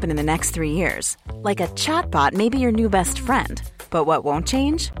can happen in the next 3 years. Like a chatbot may be your new best friend. But what won't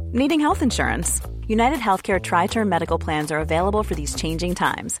change? Needing health insurance. United Healthcare Tri-Term Medical Plans are available for these changing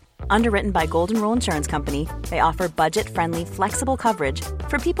times. Underwritten by Golden Rule Insurance Company, they offer budget-friendly, flexible coverage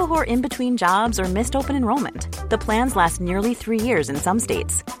for people who are in between jobs or missed open enrollment. The plans last nearly 3 years in some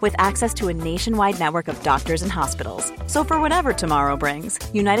states, with access to a nationwide network of doctors and hospitals. So for whatever tomorrow brings,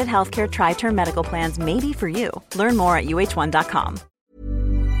 United Healthcare Tri-Term Medical Plans may be for you. Learn more at uh1.com.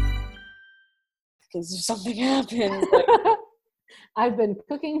 because if something happens, like, I've been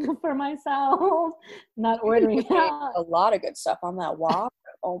cooking for myself, not ordering out. a lot of good stuff on that walk.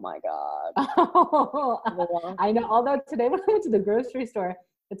 Oh my God. I know. Although today when I went to the grocery store,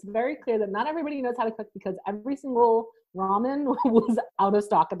 it's very clear that not everybody knows how to cook because every single ramen was out of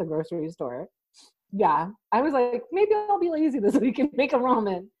stock at the grocery store. Yeah. I was like, maybe I'll be lazy this week and make a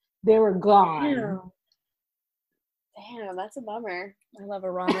ramen. They were gone. Damn, that's a bummer. I love a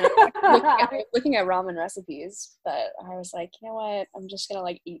ramen. looking at ramen recipes, but I was like, you know what? I'm just gonna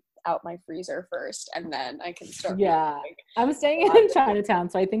like eat out my freezer first, and then I can start. Yeah, I'm staying in Chinatown,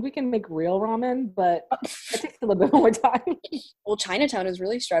 so I think we can make real ramen, but it takes a little bit more time. Well, Chinatown is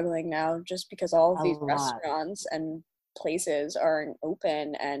really struggling now, just because all of these restaurants and places aren't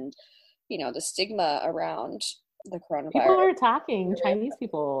open, and you know the stigma around the coronavirus. People are attacking Chinese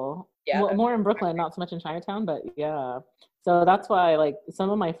people. Yeah, well, more in Brooklyn, not so much in Chinatown, but yeah. So that's why, like,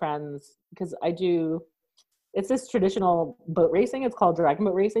 some of my friends, because it's this traditional boat racing. It's called dragon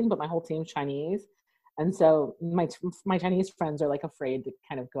boat racing, but my whole team's Chinese. And so my Chinese friends are, like, afraid to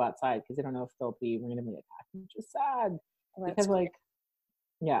kind of go outside because they don't know if they'll be randomly attacked, which is sad. Because, like,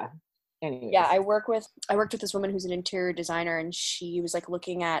 yeah. Anyways. Yeah, I worked with this woman who's an interior designer, and she was, like,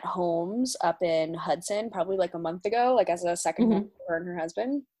 looking at homes up in Hudson probably, like, a month ago, like, as a second home for her and her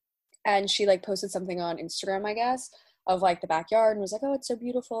husband. And she, like, posted something on Instagram, I guess, of, like, the backyard and was like, oh, it's so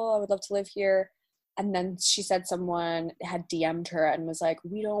beautiful. I would love to live here. And then she said someone had DM'd her and was like,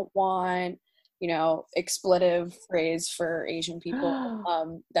 we don't want, you know, expletive phrase for Asian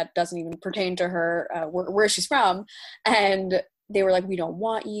people that doesn't even pertain to her, where she's from. And they were like, we don't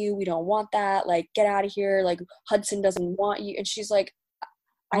want you. We don't want that. Like, get out of here. Like, Hudson doesn't want you. And she's like,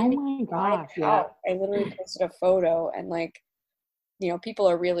 oh my gosh, yeah. I literally posted a photo, and, like, you know, people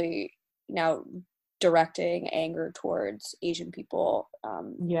are really now directing anger towards Asian people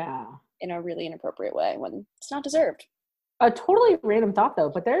in a really inappropriate way when it's not deserved. A totally random thought, though,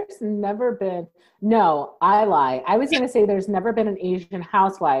 but there's never been – no, I lie. I was going to say there's never been an Asian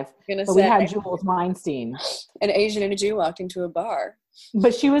housewife, but we had Jules Weinstein. An Asian and a Jew walked into a bar.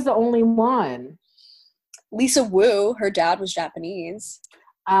 But she was the only one. Lisa Wu, her dad was Japanese.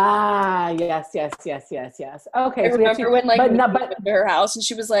 Ah, yes. Okay, I remember when, like, we went to her house and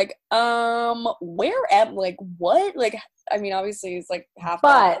she was like, where am, like, what? Like, I mean, obviously it's like half.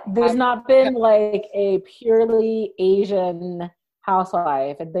 But there's not been like a purely Asian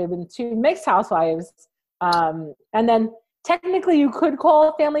housewife. They've been two mixed housewives. And then technically you could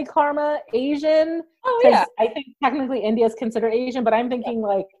call Family Karma Asian. Oh, yeah. I think technically India is considered Asian, but I'm thinking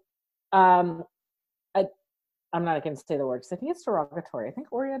like, I'm not going to say the word because I think it's derogatory. I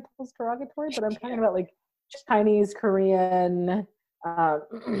think Oriental is derogatory, but I'm talking about like Chinese, Korean,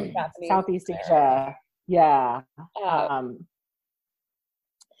 Southeast Asia. Yeah.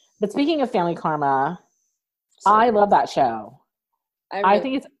 But speaking of Family Karma, I love that show. I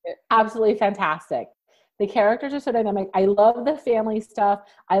think it's absolutely fantastic. The characters are so dynamic. I love the family stuff.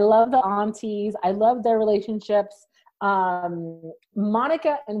 I love the aunties. I love their relationships.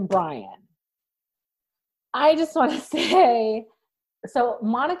 Monica and Brian. I just want to say, so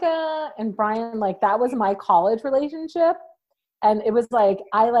Monica and Brian, like, that was my college relationship. And it was like,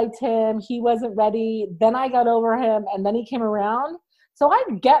 I liked him. He wasn't ready. Then I got over him. And then he came around. So I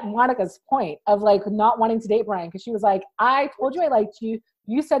get Monica's point of like not wanting to date Brian, because she was like, I told you I liked you.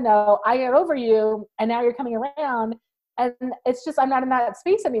 You said no. I got over you, and now you're coming around. And it's just, I'm not in that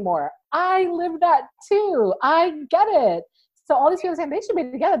space anymore. I live that too. I get it. So all these people saying they should be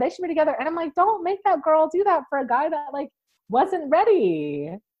together. They should be together. And I'm like, don't make that girl do that for a guy that like wasn't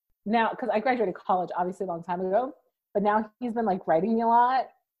ready. Now, because I graduated college obviously a long time ago, but now he's been like writing me a lot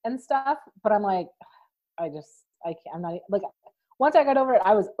and stuff. But I'm like, I can't, I'm not like, once I got over it,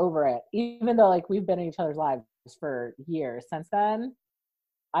 I was over it. Even though like we've been in each other's lives for years since then.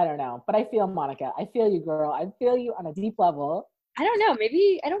 I don't know, but I feel Monica. I feel you, girl. I feel you on a deep level. I don't know.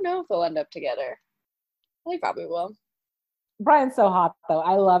 Maybe, I don't know if they'll end up together. They probably will. Brian's so hot, though.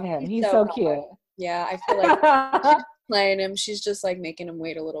 I love him. He's so cute. Yeah, I feel like she's playing him. She's just like making him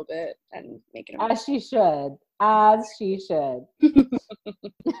wait a little bit and making him. As she should. As she should.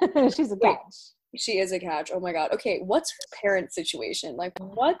 She's a catch. She is a catch. Oh my God. Okay, what's her parent situation? Like,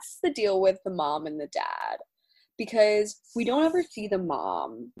 what's the deal with the mom and the dad? Because we don't ever see the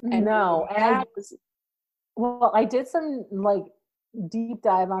mom. And no. And I did some like deep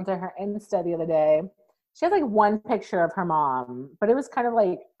dive onto her Insta the other day. She had like one picture of her mom, but it was kind of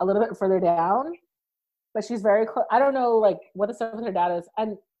like a little bit further down. But she's very close. I don't know like what the stuff with her dad is.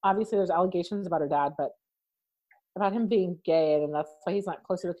 And obviously there's allegations about her dad, but about him being gay, and that's why he's not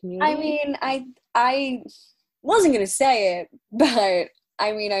close to the community. I mean, I wasn't going to say it, but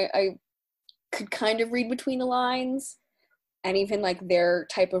I mean, I could kind of read between the lines, and even like their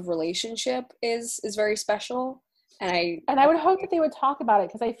type of relationship is very special. And I would hope that they would talk about it,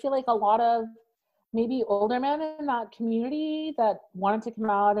 because I feel like a lot of maybe older men in that community that wanted to come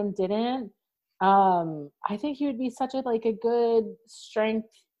out and didn't. I think he would be such a good strength,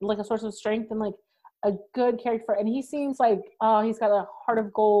 like a source of strength, and like a good character. And he seems like he's got a heart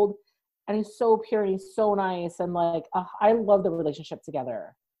of gold, and he's so pure and he's so nice, and like I love the relationship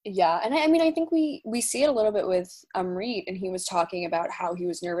together. Yeah, and I mean, I think we see it a little bit with Amrit, and he was talking about how he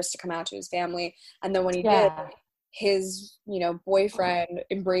was nervous to come out to his family, and then when he did, his boyfriend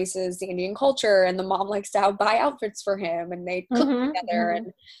embraces the Indian culture, and the mom likes to buy outfits for him, and they cook together,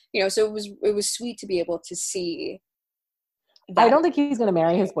 and so it was sweet to be able to see that. I don't think he's gonna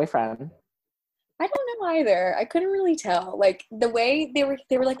marry his boyfriend. I don't know either. I couldn't really tell. Like the way they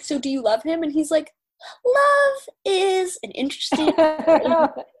were like, so do you love him? And he's like, love is an interesting I don't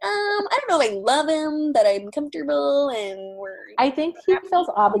know if I love him, that I'm comfortable, and I think he feels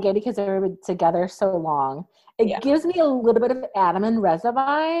obligated because they were together so long. It gives me a little bit of Adam and Reza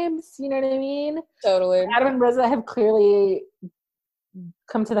vibes, you know what I mean? Totally. Adam and Reza have clearly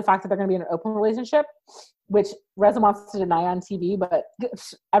come to the fact that they're going to be in an open relationship, which Reza wants to deny on TV, but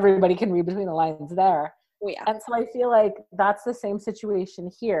everybody can read between the lines there. Yeah. And so I feel like that's the same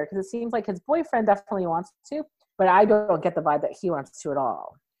situation here, because it seems like his boyfriend definitely wants to, but I don't get the vibe that he wants to at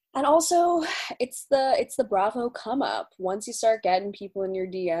all. And also, it's the Bravo come up. Once you start getting people in your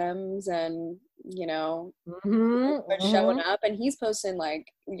DMs and showing up, and he's posting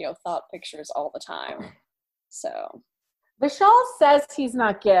thought pictures all the time. So Vishal says he's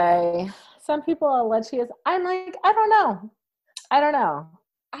not gay. Some people allege he is. I'm like, I don't know. I don't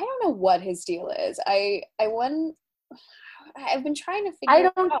know what his deal is. I've been trying to figure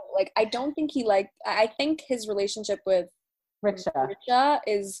it out. Like, I don't think I think his relationship with Richa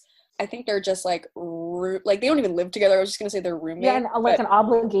is, I think they're just like they don't even live together. I was just going to say they're roommates. Yeah, and like an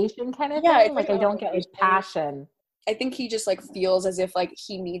obligation kind of thing. Like I don't get his passion. I think he just feels as if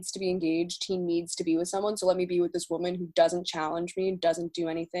he needs to be engaged. He needs to be with someone. So let me be with this woman who doesn't challenge me, doesn't do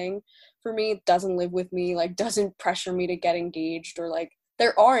anything for me, doesn't live with me, doesn't pressure me to get engaged, or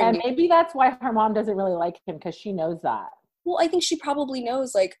there are. And maybe that's why her mom doesn't really like him, because she knows that. Well, I think she probably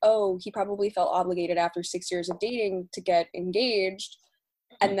knows, he probably felt obligated after 6 years of dating to get engaged.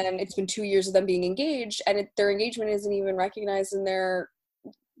 And then it's been 2 years of them being engaged, and their engagement isn't even recognized in their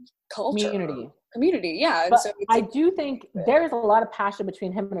culture. Community, yeah. But so I do think there's a lot of passion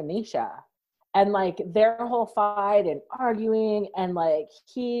between him and Anisha. And, their whole fight and arguing, and,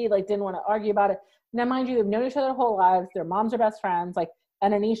 he, didn't want to argue about it. Now, mind you, they've known each other their whole lives. Their moms are best friends.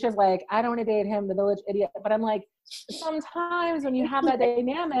 And Anisha's I don't want to date him, the village idiot. But I'm sometimes when you have that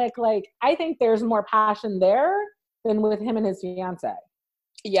dynamic, I think there's more passion there than with him and his fiance.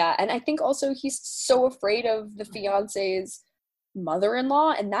 Yeah, and I think also he's so afraid of the fiance's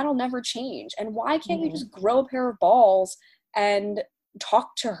mother-in-law, and that'll never change. And why can't you just grow a pair of balls and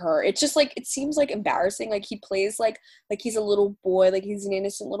talk to her? It's just it seems embarrassing. He plays like he's a little boy, he's an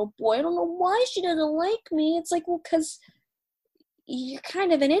innocent little boy. I don't know why she doesn't like me. It's well, because you're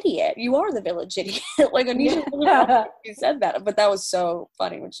kind of an idiot. You are the village idiot. Anisha, you said that, but that was so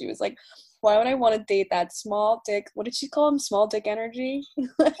funny when she was Why would I want to date that small dick? What did she call him? Small dick energy?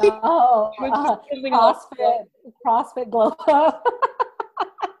 CrossFit glow up.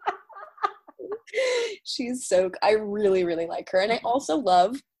 She's so. I really, really like her, and I also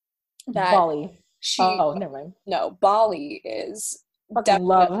love that Bali. never mind. No, Bali is. Fucking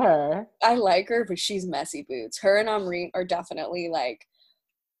love her. I like her, but she's messy boots. Her and Amrit are definitely like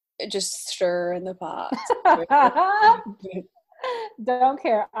just stir in the pot. Don't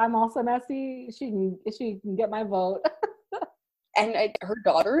care. I'm also messy. She can get my vote. And her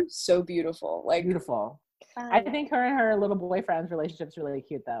daughter is so beautiful. Like beautiful. I think her and her little boyfriend's relationship's really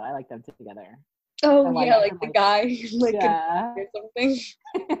cute though. I like them together. Oh yeah, like the guy like or something.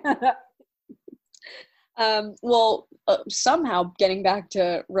 Somehow getting back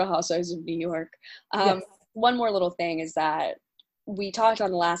to Real Housewives of New York. Yes. One more little thing is that we talked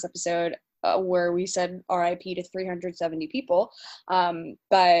on the last episode where we said RIP to 370 people,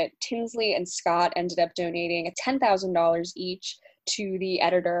 but Tinsley and Scott ended up donating $10,000 each to the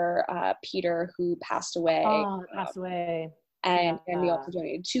editor, Peter, who passed away. And we also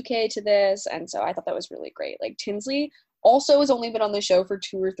donated $2K to this, and so I thought that was really great. Like, Tinsley also has only been on the show for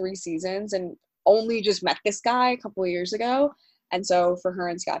 2 or 3 seasons and only just met this guy a couple of years ago. And so for her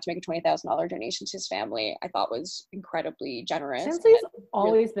and Scott to make a $20,000 donation to his family, I thought was incredibly generous. Tinsley's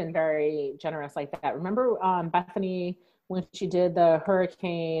always been very generous like that. Remember Bethany, when she did the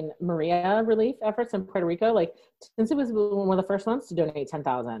Hurricane Maria relief efforts in Puerto Rico, like Tinsley was one of the first ones to donate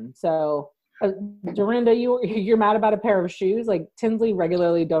 $10,000. So Dorinda, you're mad about a pair of shoes. Like Tinsley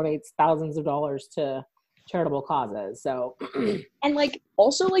regularly donates thousands of dollars to charitable causes. So and like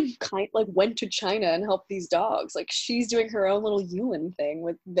also like went to China and helped these dogs. Like she's doing her own little Yulin thing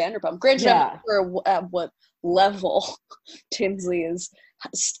with Vanderpump. Granted, I'm not sure at what level Tinsley is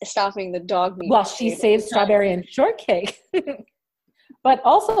stopping the dog meat. Well, she saved Strawberry and Shortcake. But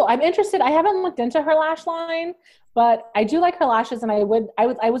also, I'm interested. I haven't looked into her lash line, but I do like her lashes, and I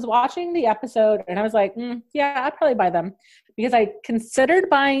was watching the episode, and I was like, yeah, I'd probably buy them because I considered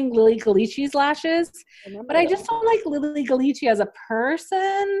buying Lily Galici's lashes, but I just don't like Lily Galici as a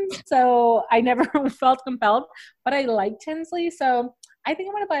person, so I never felt compelled. But I like Tinsley, so I think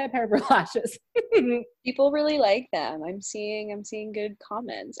I'm gonna buy a pair of her lashes. People really like them. I'm seeing good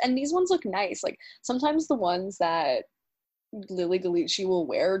comments, and these ones look nice. Like sometimes the ones that Lily Galici will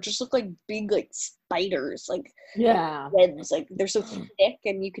wear just look like big like spiders, like webs. Like they're so thick,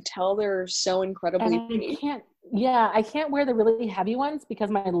 and you could tell they're so incredibly big. I can't wear the really heavy ones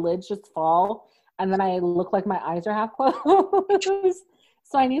because my lids just fall, and then I look like my eyes are half closed.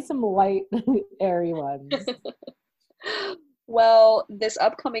 So I need some light, airy ones. Well, this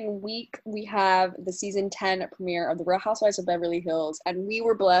upcoming week we have the season 10 premiere of The Real Housewives of Beverly Hills, and we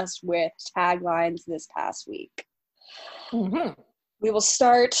were blessed with taglines this past week. Mm-hmm. We will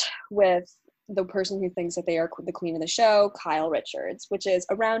start with the person who thinks that they are the queen of the show, Kyle Richards, which is,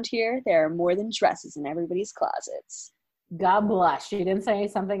 around here, there are more than dresses in everybody's closets. God bless. She didn't say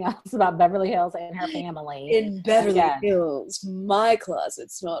something else about Beverly Hills and her family. In Beverly Hills, my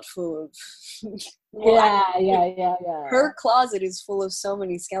closet's not full of... Yeah. Her closet is full of so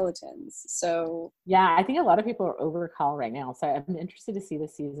many skeletons, so... Yeah, I think a lot of people are over Kyle right now, so I'm interested to see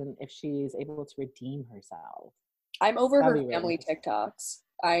this season if she's able to redeem herself. I'm over her family TikToks.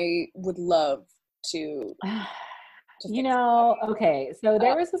 I would love to okay, so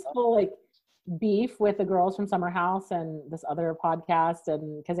there was this whole like beef with the girls from Summer House and this other podcast,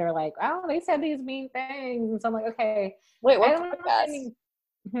 and because they were like, oh, they said these mean things, and so I'm like, okay, wait, what podcast?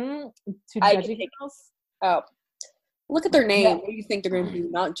 Two judgy girls. Oh, look at their name. Yeah. What do you think they're going to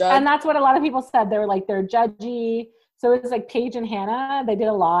do? Not judge? And that's what a lot of people said. They were like, they're judgy. So it was like Paige and Hannah. They did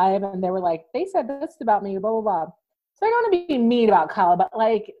a live, and they were like, they said this about me, blah blah blah. So I don't want to be mean about Kyle, but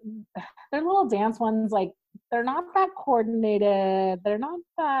like their little dance ones, like they're not that coordinated. They're not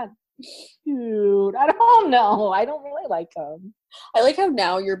that cute. I don't know. I don't really like them. I like how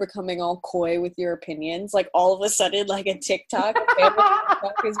now you're becoming all coy with your opinions. Like all of a sudden, like a TikTok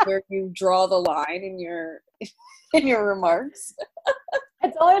is where you draw the line in your remarks.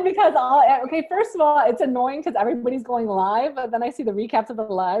 It's only because first of all, it's annoying because everybody's going live, but then I see the recaps of the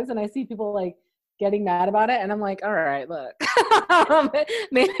lives and I see people like getting mad about it, and I'm like, all right, look,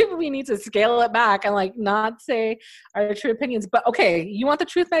 maybe we need to scale it back and like not say our true opinions. But okay, you want the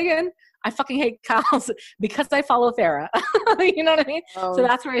truth, Megan? I fucking hate Kyle's because I follow Farrah. You know what I mean? So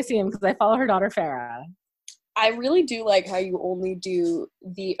that's where I see him, because I follow her daughter Farrah. I really do like how you only do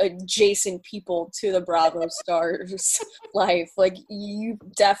the adjacent people to the Bravo stars' life. Like you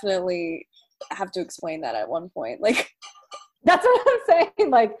definitely have to explain that at one point. Like. That's what I'm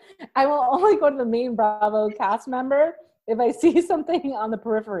saying. Like, I will only go to the main Bravo cast member if I see something on the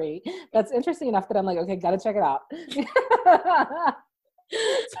periphery that's interesting enough that I'm like, okay, gotta check it out.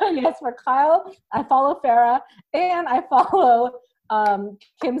 So yes, for Kyle, I follow Farrah and I follow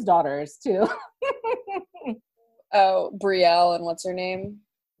Kim's daughters too. Oh, Brielle and what's her name?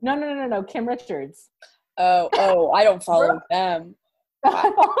 No, Kim Richards. Oh, I don't follow them.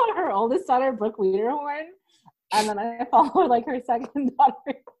 I follow her oldest daughter, Brooke Wiederhorn, and then I follow like her second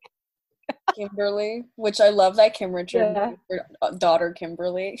daughter, Kimberly, which I love that Kim Richards, her daughter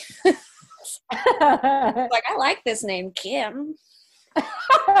Kimberly. Like, I like this name, Kim.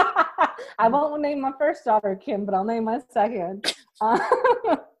 I won't name my first daughter Kim, but I'll name my second.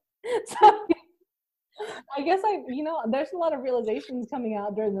 So I guess there's a lot of realizations coming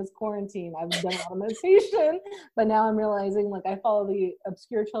out during this quarantine. I've done a lot of meditation, but now I'm realizing like I follow the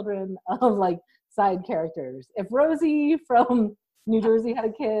obscure children of like side characters. If Rosie from New Jersey had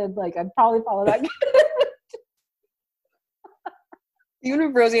a kid, like I'd probably follow that kid. Even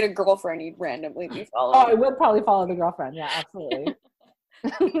if Rosie had a girlfriend, you'd randomly be following. Oh, I would probably follow the girlfriend. Yeah, absolutely.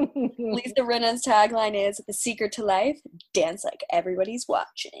 Lisa Rinna's tagline is "The secret to life: dance like everybody's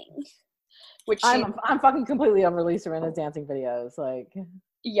watching." Which I'm fucking completely over Lisa Rinna's dancing videos. Like,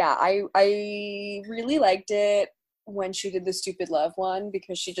 yeah, I really liked it when she did the Stupid Love one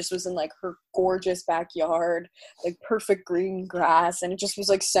because she just was in like her gorgeous backyard, like perfect green grass, and it just was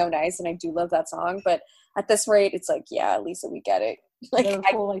like so nice. And I do love that song, but at this rate, it's like, yeah, Lisa, we get it. Like,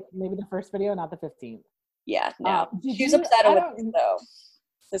 cool, like maybe the first video, not the 15th. Yeah, no, she was upset with it though.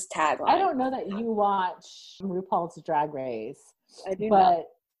 This tagline. I don't know that you watch RuPaul's Drag Race. I do but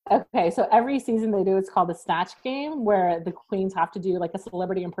okay, so every season they do, it's called the Snatch Game, where the queens have to do like a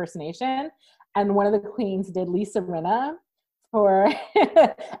celebrity impersonation. And one of the queens did Lisa Rinna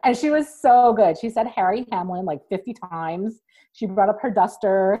and she was so good. She said Harry Hamlin like 50 times. She brought up her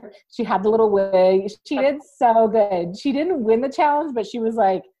duster. She had the little wig. She did so good. She didn't win the challenge, but she was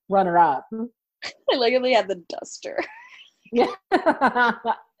like runner up. I literally had the duster. Yeah.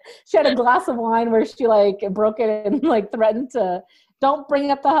 She had a glass of wine where she like broke it and like threatened to don't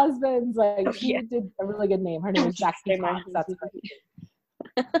bring up the husbands. Like she did a really good name. Her name is Jackson Fox. That's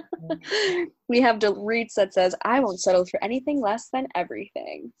great. We have Doritz that says, "I won't settle for anything less than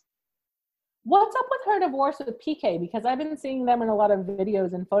everything." What's up with her divorce with PK? Because I've been seeing them in a lot of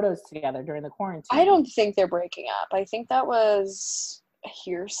videos and photos together during the quarantine. I don't think they're breaking up. I think that was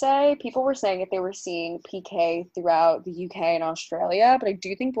hearsay. People were saying that they were seeing PK throughout the UK and Australia, but I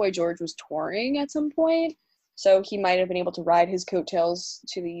do think Boy George was touring at some point, so he might have been able to ride his coattails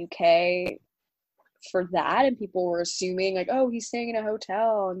to the UK for that, and people were assuming like, oh, he's staying in a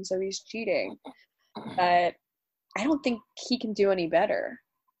hotel and so he's cheating. But I don't think he can do any better.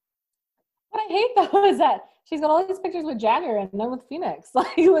 What I hate though is that she's got all these pictures with Jagger and none with Phoenix.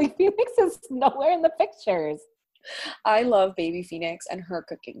 Like Phoenix is nowhere in the pictures. I love Baby Phoenix and her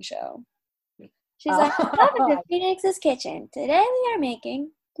cooking show. She's like, welcome to Phoenix's kitchen. Today we are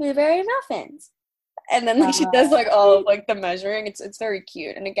making blueberry muffins. And then like she does like all of like the measuring. It's very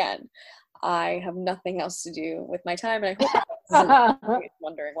cute. And again, I have nothing else to do with my time, and I hope that isn't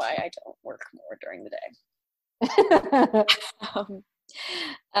wondering why I don't work more during the day.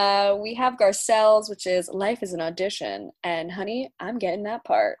 We have Garcelle's, which is "Life is an Audition," and honey, I'm getting that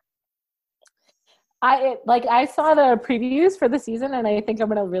part. I saw the previews for the season, and I think I'm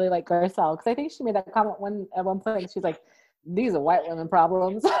gonna really like Garcelle because I think she made that comment at one point. She's like, "These are white women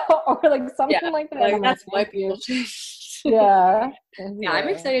problems," or like something like that. Like, that's white people. Yeah, I'm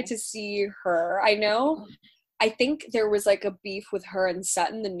excited to see her. I think there was like a beef with her and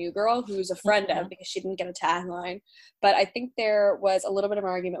Sutton, the new girl, who's a friend of, because she didn't get a tagline. But I think there was a little bit of an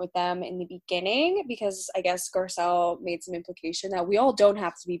argument with them in the beginning because I guess Garcelle made some implication that we all don't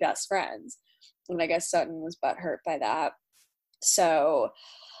have to be best friends. And I guess Sutton was butthurt by that. So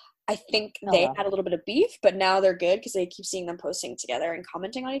I think they had a little bit of beef, but now they're good because they keep seeing them posting together and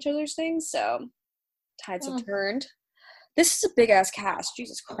commenting on each other's things. So tides have turned. This is a big-ass cast.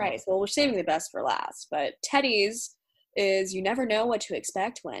 Jesus Christ. Well, we're saving the best for last. But Teddy's is you never know what to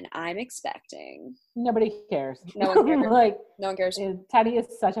expect when I'm expecting. Nobody cares. No one cares. Like, no one cares. Teddy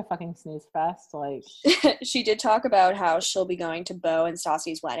is such a fucking snooze fest. Like, she did talk about how she'll be going to Beau and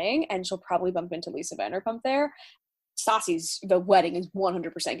Stassi's wedding, and she'll probably bump into Lisa Vanderpump there. The wedding is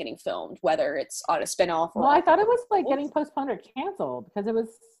 100% getting filmed, whether it's on a spinoff or... Well, I thought it was, like, getting postponed or canceled, because it was...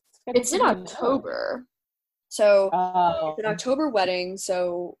 It's in October. So, it's an October wedding,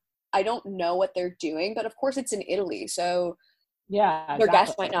 so I don't know what they're doing, but of course it's in Italy, so yeah, their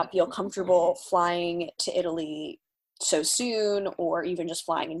guests might not feel comfortable flying to Italy so soon, or even just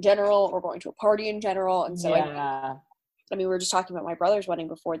flying in general, or going to a party in general, and so I mean, we were just talking about my brother's wedding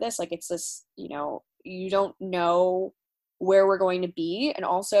before this, like, it's this, you know, you don't know where we're going to be. And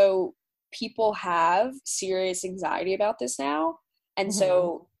also people have serious anxiety about this now. And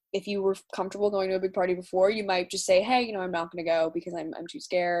so if you were comfortable going to a big party before, you might just say, hey, you know, I'm not going to go because I'm too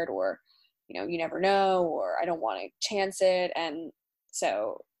scared, or, you know, you never know, or I don't want to chance it. And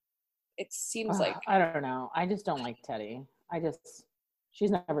so it seems like, I don't know. I just don't like Teddy. She's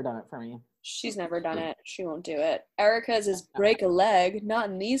never done it for me. She's never done it. She won't do it. Erica's is break a leg, not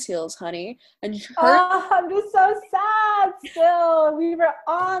in these heels, honey. And I'm just so sad still. We were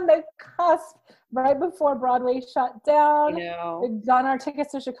on the cusp right before Broadway shut down. We'd done our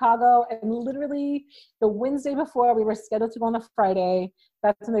tickets to Chicago, and literally the Wednesday before we were scheduled to go on the Friday,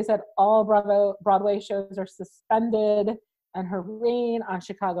 that's when they said all Broadway shows are suspended, and her reign on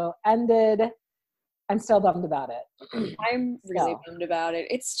Chicago ended. I'm still bummed about it. I'm really bummed about it.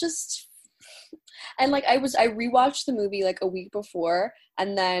 It's just, and like I rewatched the movie like a week before,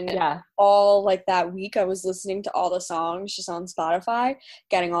 and then all like that week I was listening to all the songs just on Spotify,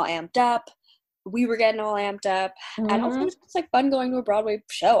 getting all amped up. We were getting all amped up, and also it's like fun going to a Broadway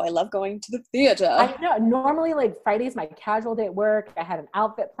show. I love going to the theater. I know. Normally, like Friday's my casual day at work. I had an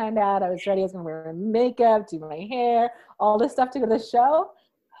outfit planned out. I was ready. I was going to wear makeup, do my hair, all this stuff to go to the show,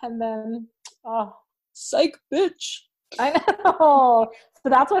 and then psych, bitch. I know. So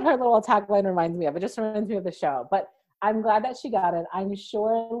that's what her little tagline reminds me of. It just reminds me of the show. But I'm glad that she got it. I'm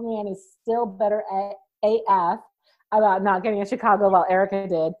sure Leanne is still better at AF about not getting to Chicago while Erica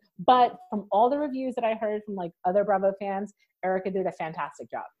did. But from all the reviews that I heard from like other Bravo fans, Erica did a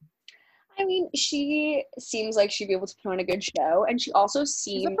fantastic job. I mean, she seems like she'd be able to put on a good show, and she also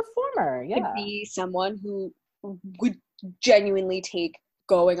seems a performer, to be someone who would genuinely take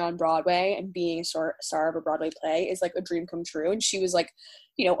going on Broadway and being a star of a Broadway play is like a dream come true. And she was like,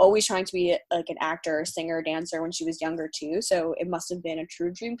 you know, always trying to be like an actor, singer, dancer when she was younger too. So it must have been a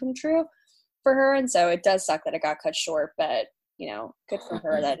true dream come true for her. And so it does suck that it got cut short, but you know, good for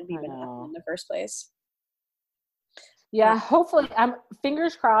her that it even happened in the first place. Yeah, hopefully, I'm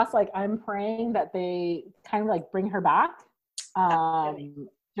fingers crossed. Like I'm praying that they kind of like bring her back,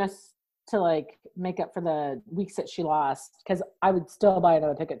 just to like make up for the weeks that she lost. Because I would still buy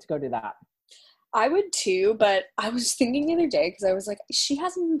another ticket to go do that. I would too, but I was thinking the other day because I was like, she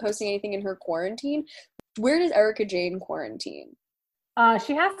hasn't been posting anything in her quarantine. Where does Erika Jayne quarantine?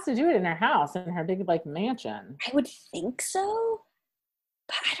 She has to do it in her house, in her big like mansion. I would think so.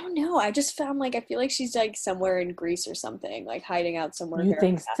 But I don't know. I just found like, I feel like she's like somewhere in Greece or something, like hiding out somewhere. You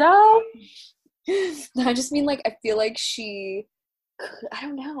think so? I just mean like, I feel like I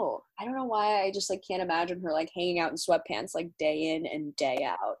don't know why I just like can't imagine her like hanging out in sweatpants like day in and day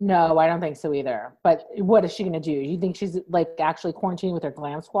out. No, I don't think so either. But what is she going to do? You think she's like actually quarantining with her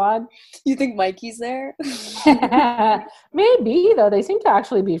glam squad? You think Mikey's there? Maybe though. They seem to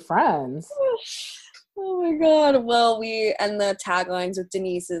actually be friends. Oh my God. Well, we end the taglines with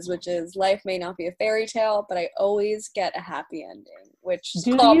Denise's, which is life may not be a fairy tale, but I always get a happy ending, which is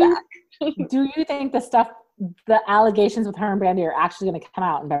callback. Do you think the allegations with her and Brandi are actually going to come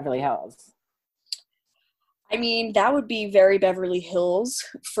out in Beverly Hills? I mean, that would be very Beverly Hills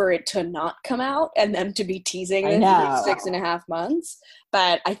for it to not come out and them to be teasing it for 6.5 months.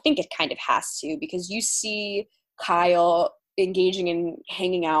 But I think it kind of has to, because you see Kyle engaging in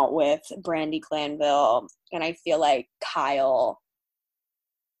hanging out with Brandi Glanville, and I feel like Kyle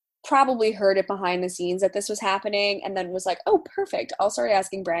probably heard it behind the scenes that this was happening and then was like, oh, perfect, I'll start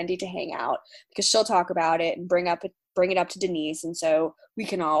asking Brandi to hang out because she'll talk about it and bring it up to Denise, and so we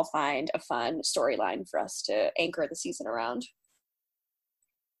can all find a fun storyline for us to anchor the season around.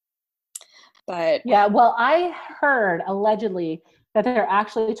 But yeah, well, I heard allegedly that they're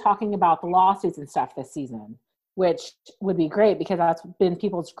actually talking about the lawsuits and stuff this season, which would be great because that's been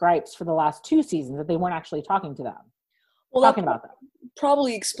people's gripes for the last 2 seasons, that they weren't actually talking to them. Talking about them.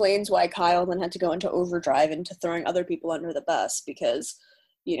 Probably explains why Kyle then had to go into overdrive into throwing other people under the bus, because,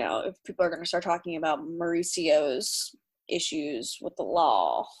 you know, if people are going to start talking about Mauricio's issues with the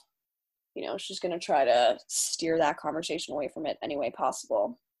law, you know, she's going to try to steer that conversation away from it any way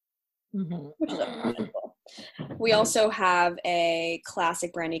possible. Mm-hmm. Which is understandable. We also have a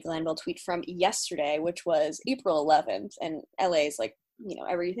classic Brandi Glanville tweet from yesterday, which was April 11th, and LA is like, you know,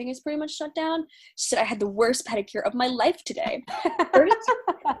 everything is pretty much shut down. She said, I had the worst pedicure of my life today.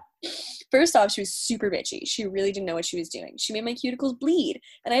 First off, she was super bitchy. She really didn't know what she was doing. She made my cuticles bleed,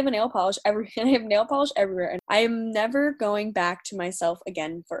 and I have nail polish everywhere, and I am never going back to myself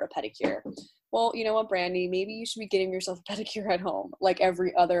again for a pedicure. Well, you know what, Brandi? Maybe you should be getting yourself a pedicure at home, like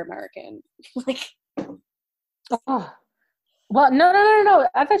every other American. Oh. Well, no.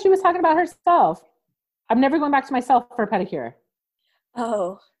 I thought she was talking about herself. I'm never going back to myself for a pedicure.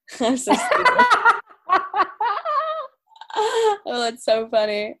 Oh, I'm so stupid. Oh, that's so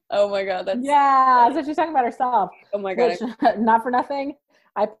funny. Oh my god, that's yeah. So she's talking about herself. Oh my god. Which, not for nothing,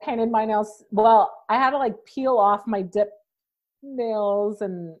 I painted my nails. Well, I had to like peel off my dip nails,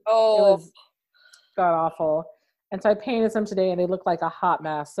 and it was god awful. And so I painted some today, and they look like a hot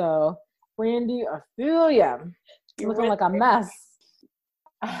mess. So, Brandy, I feel ya. You're looking like a mess.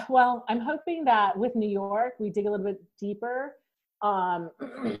 Well, I'm hoping that with New York, we dig a little bit deeper.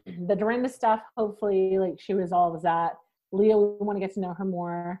 The Dorinda stuff, hopefully, like she resolves that. Leah, we want to get to know her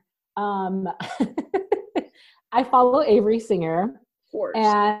more. I follow Avery Singer. Of course.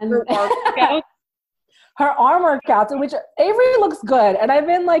 And her arm workouts, which Avery looks good. And I've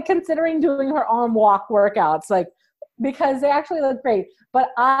been like considering doing her arm walk workouts, like, because they actually look great. But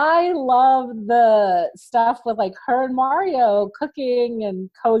I love the stuff with like her and Mario cooking and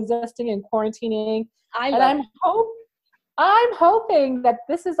coexisting and quarantining. I'm hoping that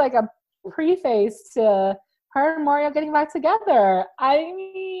this is like a preface to her and Mario getting back together. I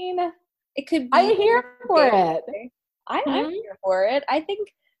mean, it could be. I'm here for it. I'm here for it. I think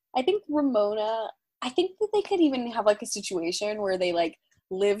Ramona, I think that they could even have like a situation where they like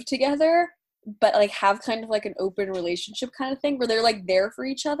live together, but like have kind of like an open relationship kind of thing where they're like there for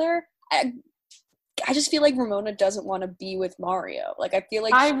each other. I just feel like Ramona doesn't want to be with Mario. Like, I feel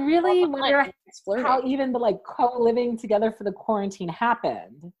like I really wonder how even the like co-living together for the quarantine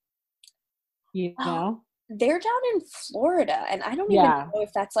happened. You know? They're down in Florida, and I don't even know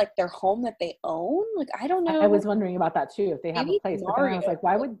if that's like their home that they own. Like, I don't know. I was wondering about that too, if they have a place. But then I was like,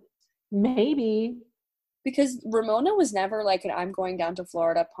 why would, maybe. Because Ramona was never like an I'm going down to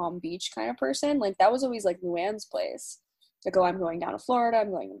Florida, Palm Beach kind of person. Like, that was always like Luann's place. Like, oh, I'm going down to Florida, I'm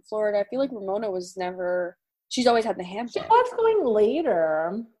going to Florida. I feel like Ramona was never, she's always had the Hamptons. She was going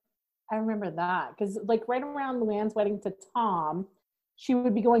later. I remember that. Because like right around Luann's wedding to Tom, she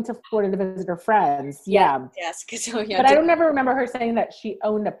would be going to Florida to visit her friends. Yeah. Yes. But I don't ever remember her saying that she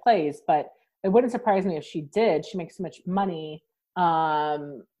owned a place, but it wouldn't surprise me if she did. She makes so much money.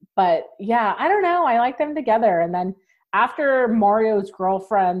 But yeah, I don't know. I like them together. And then after Mario's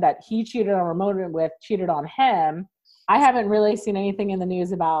girlfriend that he cheated on Ramona with cheated on him, I haven't really seen anything in the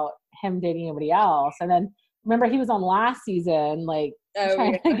news about him dating anybody else. And then remember he was on last season, like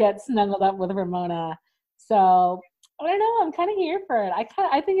trying to get snuggled up with Ramona. So I don't know. I'm kind of here for it.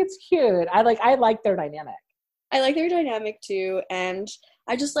 I think it's cute. I like their dynamic. I like their dynamic too, and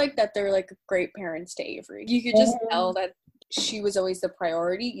I just like that they're like great parents to Avery. You could just tell that she was always the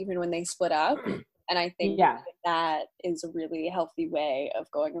priority, even when they split up. And I think that is a really healthy way of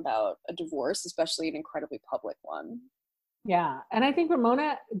going about a divorce, especially an incredibly public one. Yeah, and I think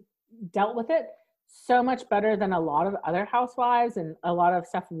Ramona dealt with it so much better than a lot of other housewives, and a lot of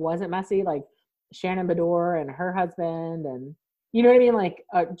stuff wasn't messy, like Shannon Beador and her husband, and you know what I mean, like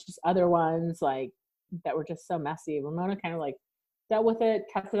just other ones like that were just so messy. Ramona kind of like dealt with it,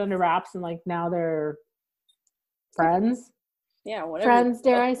 kept it under wraps, and like now they're friends. Yeah, whatever. Friends,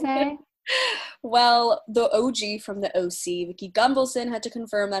 dare I say? Well, the OG from the OC, Vicki Gunvalson, had to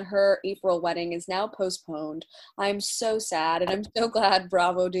confirm that her April wedding is now postponed. I'm so sad, and I'm so glad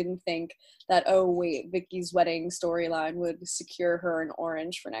Bravo didn't think that, oh, wait, Vicki's wedding storyline would secure her an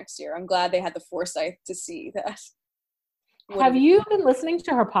orange for next year. I'm glad they had the foresight to see that. Have you been listening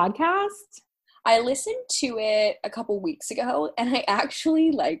to her podcast? I listened to it a couple weeks ago, and I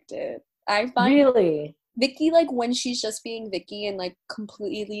actually liked it. I find really? Vicki, like, when she's just being Vicki and, like,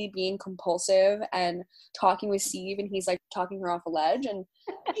 completely being compulsive and talking with Steve, and he's, like, talking her off a ledge, and,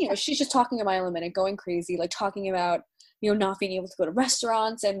 you know, she's just talking a mile a minute, going crazy, like, talking about, you know, not being able to go to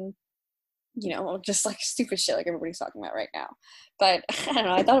restaurants and, you know, just, like, stupid shit like everybody's talking about right now. But, I don't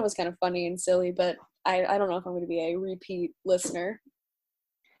know, I thought it was kind of funny and silly, but I don't know if I'm going to be a repeat listener.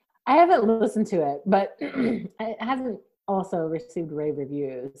 I haven't listened to it, but it hasn't also received rave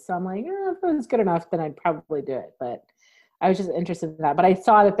reviews, so I'm like, if it was good enough, then I'd probably do it. But I was just interested in that. But I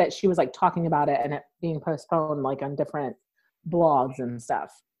saw that she was like talking about it and it being postponed, like on different blogs and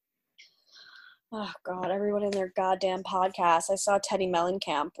stuff. Oh God, everyone in their goddamn podcast. I saw Teddy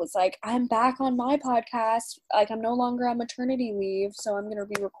Mellencamp was like, I'm back on my podcast. Like, I'm no longer on maternity leave, so I'm gonna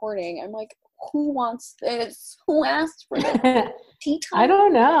be recording. I'm like, who wants this? Who asked for this? Tea time? I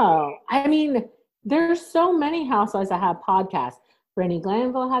don't know. I mean, there's so many housewives that have podcasts. Brittany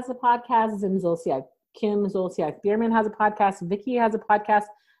Glanville has a podcast. Kim Zolciak Bierman has a podcast. Vicky has a podcast.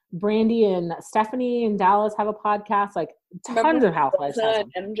 Brandy and Stephanie in Dallas have a podcast. Like, tons of housewives.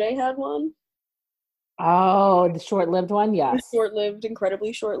 MJ had one. Oh, the short-lived one? Yes. Short-lived,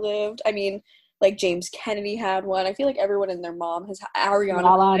 incredibly short-lived. I mean, like, James Kennedy had one. I feel like everyone and their mom has. Ariana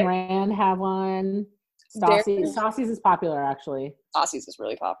Lala and Rand have one. Stassi's is popular, actually. Stassi's is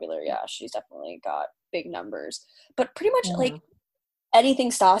really popular, yeah. She's definitely got big numbers. But pretty much like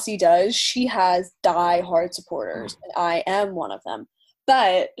anything Stassi does, she has die-hard supporters, and I am one of them.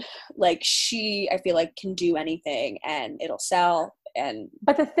 But like she, I feel like, can do anything and it'll sell.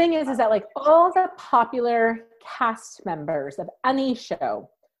 But the thing is that like all the popular cast members of any show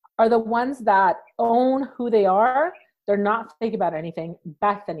are the ones that own who they are. They're not fake about anything.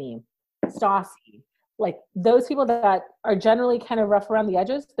 Bethany, Stassi, like those people that are generally kind of rough around the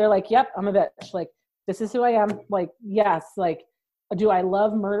edges, they're like, yep, I'm a bitch. Like, this is who I am. Like, yes, like, do I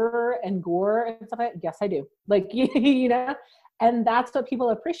love murder and gore and stuff like that? Yes, I do. Like, you know, and that's what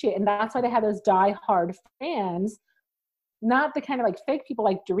people appreciate. And that's why they have those die-hard fans, not the kind of like fake people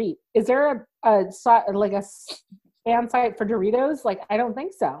like Dorit. Is there a fan site for Doritos? Like, I don't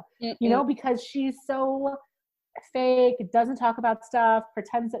think so. You know, because she's so fake, doesn't talk about stuff,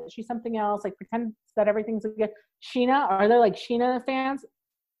 pretends that she's something else, like pretends that everything's good. Sheena, are there like Sheena fans?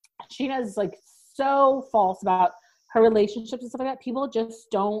 Sheena is like so false about her relationships and stuff like that. People just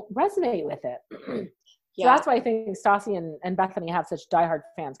don't resonate with it. So that's why I think Stassi and Bethany have such diehard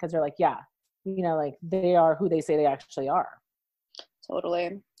fans, because they're like, yeah, you know, like they are who they say they actually are.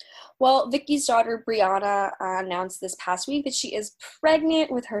 Totally. Well, Vicky's daughter, Brianna, announced this past week that she is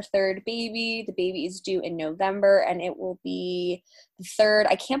pregnant with her third baby. The baby is due in November, and it will be the third.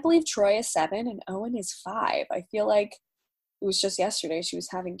 I can't believe Troy is 7 and Owen is 5. I feel like it was just yesterday she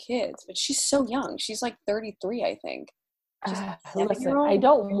was having kids, but she's so young. She's like 33, I think. Listen, I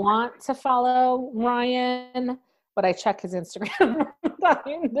don't want to follow Ryan, but I check his Instagram from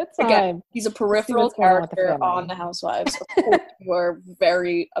time to time. Again, he's a peripheral character on The Housewives. Of course, you are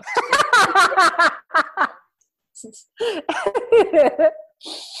very upset.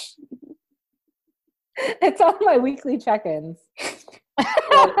 It's on my weekly check-ins.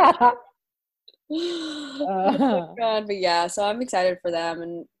 Oh my God, but yeah, so I'm excited for them.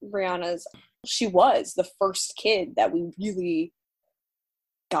 And she was the first kid that we really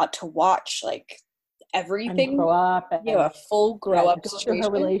got to watch, like, everything and grow up, and a full grow up situation.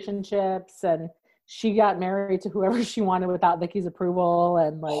 Her relationships, and she got married to whoever she wanted without Vicky's approval,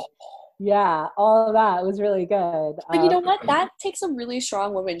 and like all of that was really good. But you know what, that takes a really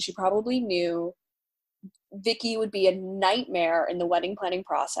strong woman. She probably knew Vicky would be a nightmare in the wedding planning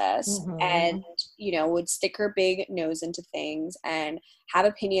process, and you know, would stick her big nose into things and have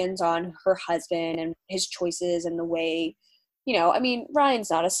opinions on her husband and his choices and the way, you know, I mean, Ryan's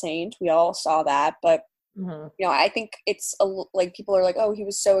not a saint. We all saw that. But, you know, I think it's like people are like, oh, he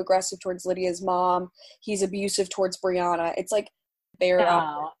was so aggressive towards Lydia's mom. He's abusive towards Brianna. It's like they're,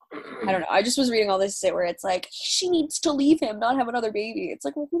 I don't know. I just was reading all this where it's like, she needs to leave him, not have another baby. It's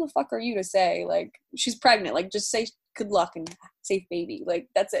like, well, who the fuck are you to say? Like, she's pregnant. Like, just say good luck and safe baby. Like,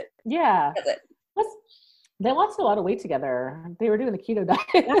 that's it. Yeah. That's it. They lost a lot of weight together. They were doing the keto diet.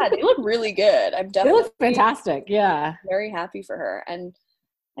 Yeah, they look really good. I'm definitely they look fantastic. Yeah. Very happy for her. And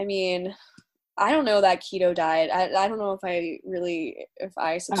I mean, I don't know that keto diet. I don't know if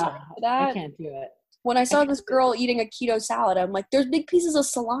I subscribe to that. I can't do it. When I saw this girl eating a keto salad, I'm like, there's big pieces of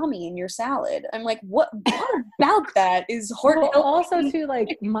salami in your salad. I'm like, what about that is heart healthy? Also, too,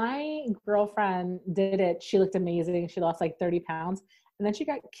 like, my girlfriend did it. She looked amazing. She lost like 30 pounds. And then she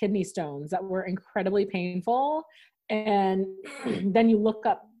got kidney stones that were incredibly painful. And then you look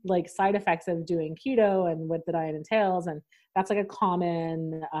up like side effects of doing keto and what the diet entails. And that's like a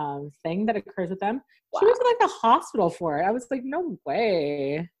common thing that occurs with them. Wow. She went to like the hospital for it. I was like, no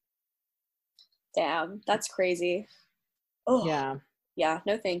way. Damn, that's crazy. Oh yeah. Yeah,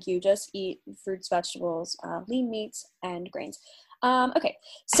 no thank you. Just eat fruits, vegetables, lean meats, and grains. Okay,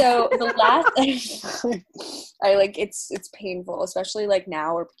 so the last it's painful, especially like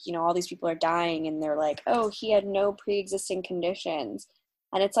now where, you know, all these people are dying and they're like, oh, he had no pre-existing conditions,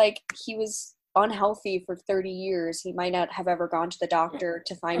 and it's like he was unhealthy for 30 years. He might not have ever gone to the doctor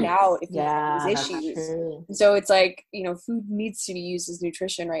to find out if he had these issues. So it's like, you know, food needs to be used as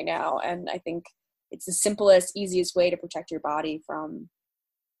nutrition right now, and I think it's the simplest, easiest way to protect your body from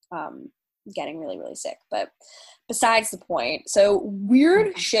getting really, really sick. But besides the point, so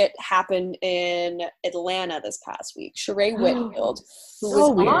weird shit happened in Atlanta this past week. Sheree Whitfield,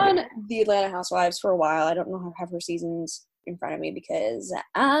 who was on the Atlanta Housewives for a while. I don't know how to have her seasons in front of me because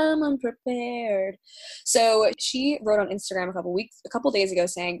I'm unprepared. So she wrote on Instagram a couple days ago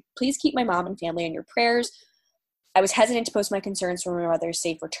saying, please keep my mom and family in your prayers. I was hesitant to post my concerns for my mother's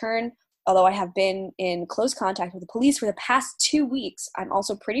safe return. Although I have been in close contact with the police for the past 2 weeks, I'm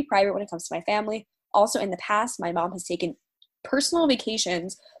also pretty private when it comes to my family. Also, in the past, my mom has taken personal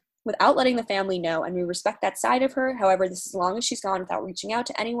vacations without letting the family know, and we respect that side of her. However, this is as long as she's gone without reaching out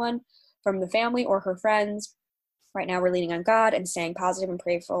to anyone from the family or her friends. Right now we're leaning on God and staying positive and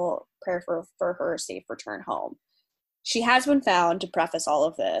prayer for her safe return home. She has been found, to preface all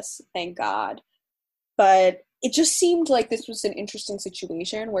of this, thank God. But it just seemed like this was an interesting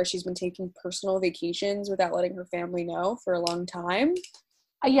situation where she's been taking personal vacations without letting her family know for a long time.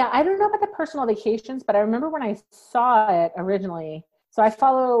 Yeah, I don't know about the personal vacations, but I remember when I saw it originally. So I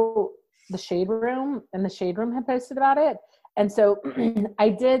follow the Shade Room, and the Shade Room had posted about it. And so I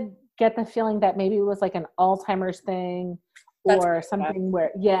did get the feeling that maybe it was like an Alzheimer's thing or something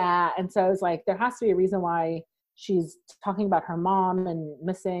where, yeah. And so I was like, there has to be a reason why she's talking about her mom and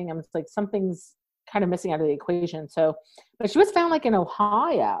missing. I'm just like, something's kind of missing out of the equation. So, but she was found like in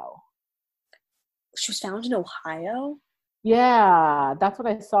Ohio. She was found in Ohio? Yeah, that's what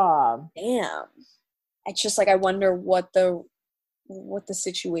I saw. Damn. It's just like, I wonder what the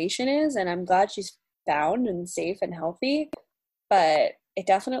situation is, and I'm glad she's found and safe and healthy, but it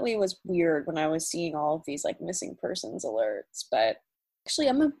definitely was weird when I was seeing all of these like missing persons alerts. But actually,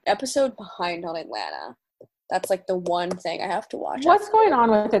 I'm an episode behind on Atlanta. That's like the one thing I have to watch. What's going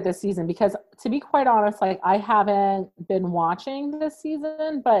on with it this season? Because to be quite honest, like I haven't been watching this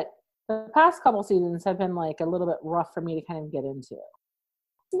season, but the past couple seasons have been like a little bit rough for me to kind of get into.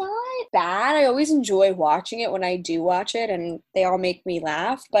 Not bad. I always enjoy watching it when I do watch it, and they all make me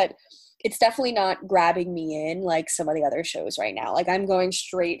laugh, but it's definitely not grabbing me in like some of the other shows right now. Like I'm going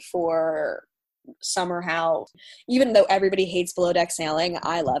straight for Summer House. Even though everybody hates Below Deck Sailing,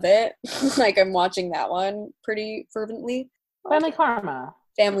 I love it. Like I'm watching that one pretty fervently. Family Karma.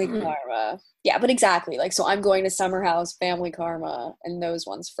 Yeah, but exactly. Like, so I'm going to Summer House, Family Karma, and those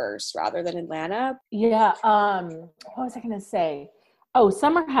ones first rather than Atlanta. Yeah. What was I going to say? Oh,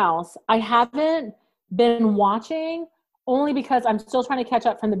 Summer House. I haven't been watching only because I'm still trying to catch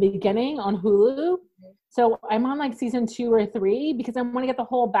up from the beginning on Hulu. So I'm on like season 2 or 3 because I want to get the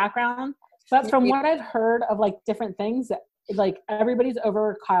whole background. But from what I've heard of like different things, like everybody's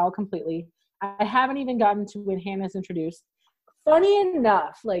over Kyle completely. I haven't even gotten to when Hannah's introduced. Funny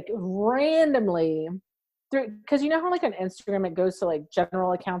enough, like randomly, because you know how like on Instagram it goes to like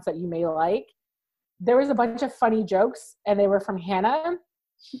general accounts that you may like. There was a bunch of funny jokes and they were from Hannah.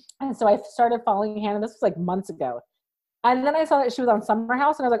 And so I started following Hannah. This was like months ago. And then I saw that she was on Summer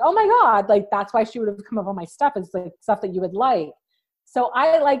House and I was like, oh my God, like that's why she would have come up on my stuff. It's like stuff that you would like. So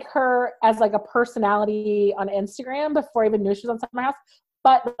I like her as like a personality on Instagram before I even knew she was on Summer House.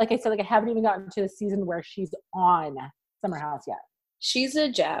 But like I said, like I haven't even gotten to the season where she's on Summer House yet. She's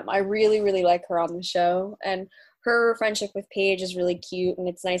a gem. I really, really like her on the show. And her friendship with Paige is really cute. And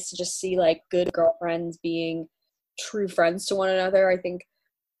it's nice to just see like good girlfriends being true friends to one another. I think,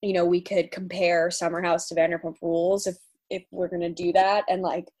 you know, we could compare Summer House to Vanderpump Rules if we're going to do that. And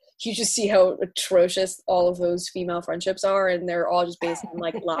like, you just see how atrocious all of those female friendships are, and they're all just based on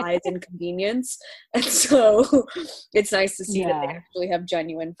like lies and convenience. And so it's nice to see that they actually have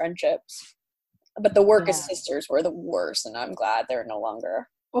genuine friendships. But the Workus sisters were the worst, and I'm glad they're no longer.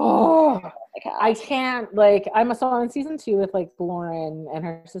 Oh, I can't, like, I'm still on season 2 with like Lauren and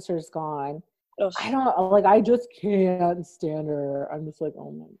her sister's gone. I don't, like, I just can't stand her. I'm just like,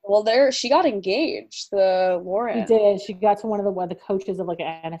 oh my God. Well, she got engaged, the Lauren. She did. She got to one of the coaches of like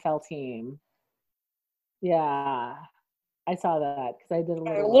an NFL team. Yeah. I saw that because I did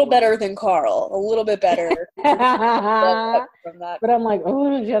a little better than Carl. A little bit better. From that. But I'm like,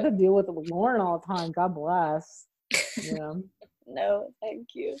 oh, you have to deal with Lauren all the time. God bless. Yeah. No, thank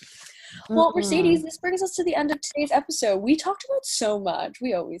you. Well, Mercedes, this brings us to the end of today's episode. We talked about so much.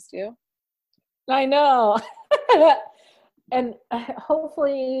 We always do. I know. And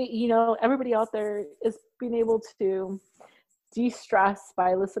hopefully, you know, everybody out there is being able to de-stress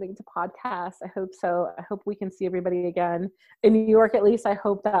by listening to podcasts. I hope so. I hope we can see everybody again in New York. At least I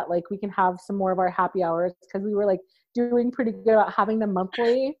hope that like we can have some more of our happy hours, because we were like doing pretty good about having them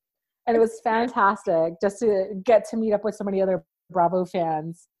monthly, and it was fantastic just to get to meet up with so many other Bravo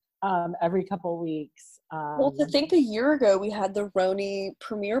fans every couple of weeks. Well, to think a year ago we had the Roni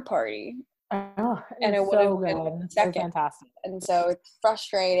premiere party. Oh, and it would have been so fantastic. And so it's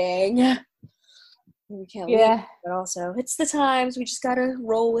frustrating. We can't leave, but also it's the times. We just gotta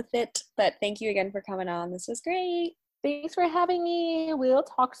roll with it. But thank you again for coming on. This was great. Thanks for having me. We'll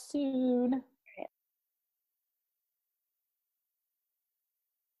talk soon.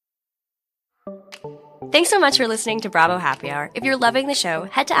 Thanks so much for listening to Bravo Happy Hour. If you're loving the show,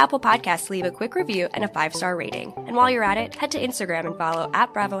 head to Apple Podcasts to leave a quick review and a 5-star rating. And while you're at it, head to Instagram and follow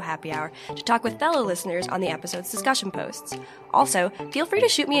 @Bravo Happy Hour to talk with fellow listeners on the episode's discussion posts. Also, feel free to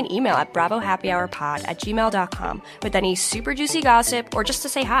shoot me an email at bravohappyhourpod@gmail.com with any super juicy gossip or just to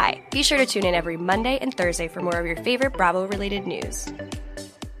say hi. Be sure to tune in every Monday and Thursday for more of your favorite Bravo-related news.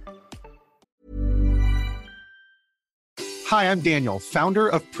 Hi, I'm Daniel, founder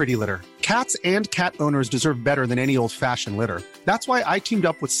of Pretty Litter. Cats and cat owners deserve better than any old-fashioned litter. That's why I teamed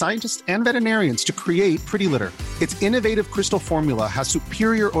up with scientists and veterinarians to create Pretty Litter. Its innovative crystal formula has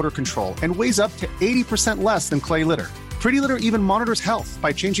superior odor control and weighs up to 80% less than clay litter. Pretty Litter even monitors health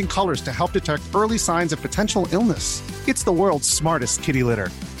by changing colors to help detect early signs of potential illness. It's the world's smartest kitty litter.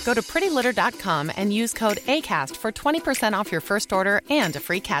 Go to prettylitter.com and use code ACAST for 20% off your first order and a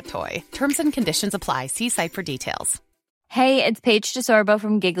free cat toy. Terms and conditions apply. See site for details. Hey, it's Paige DeSorbo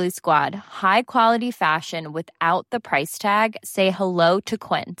from Giggly Squad. High quality fashion without the price tag. Say hello to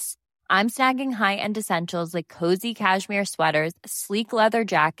Quince. I'm snagging high-end essentials like cozy cashmere sweaters, sleek leather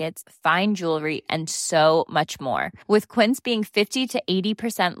jackets, fine jewelry, and so much more. With Quince being 50 to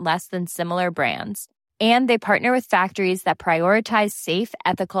 80% less than similar brands. And they partner with factories that prioritize safe,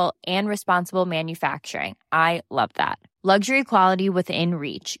 ethical, and responsible manufacturing. I love that. Luxury quality within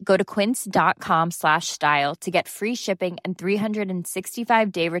reach. Go to quince.com/style to get free shipping and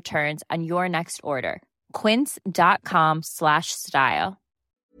 365-day returns on your next order. Quince.com/style.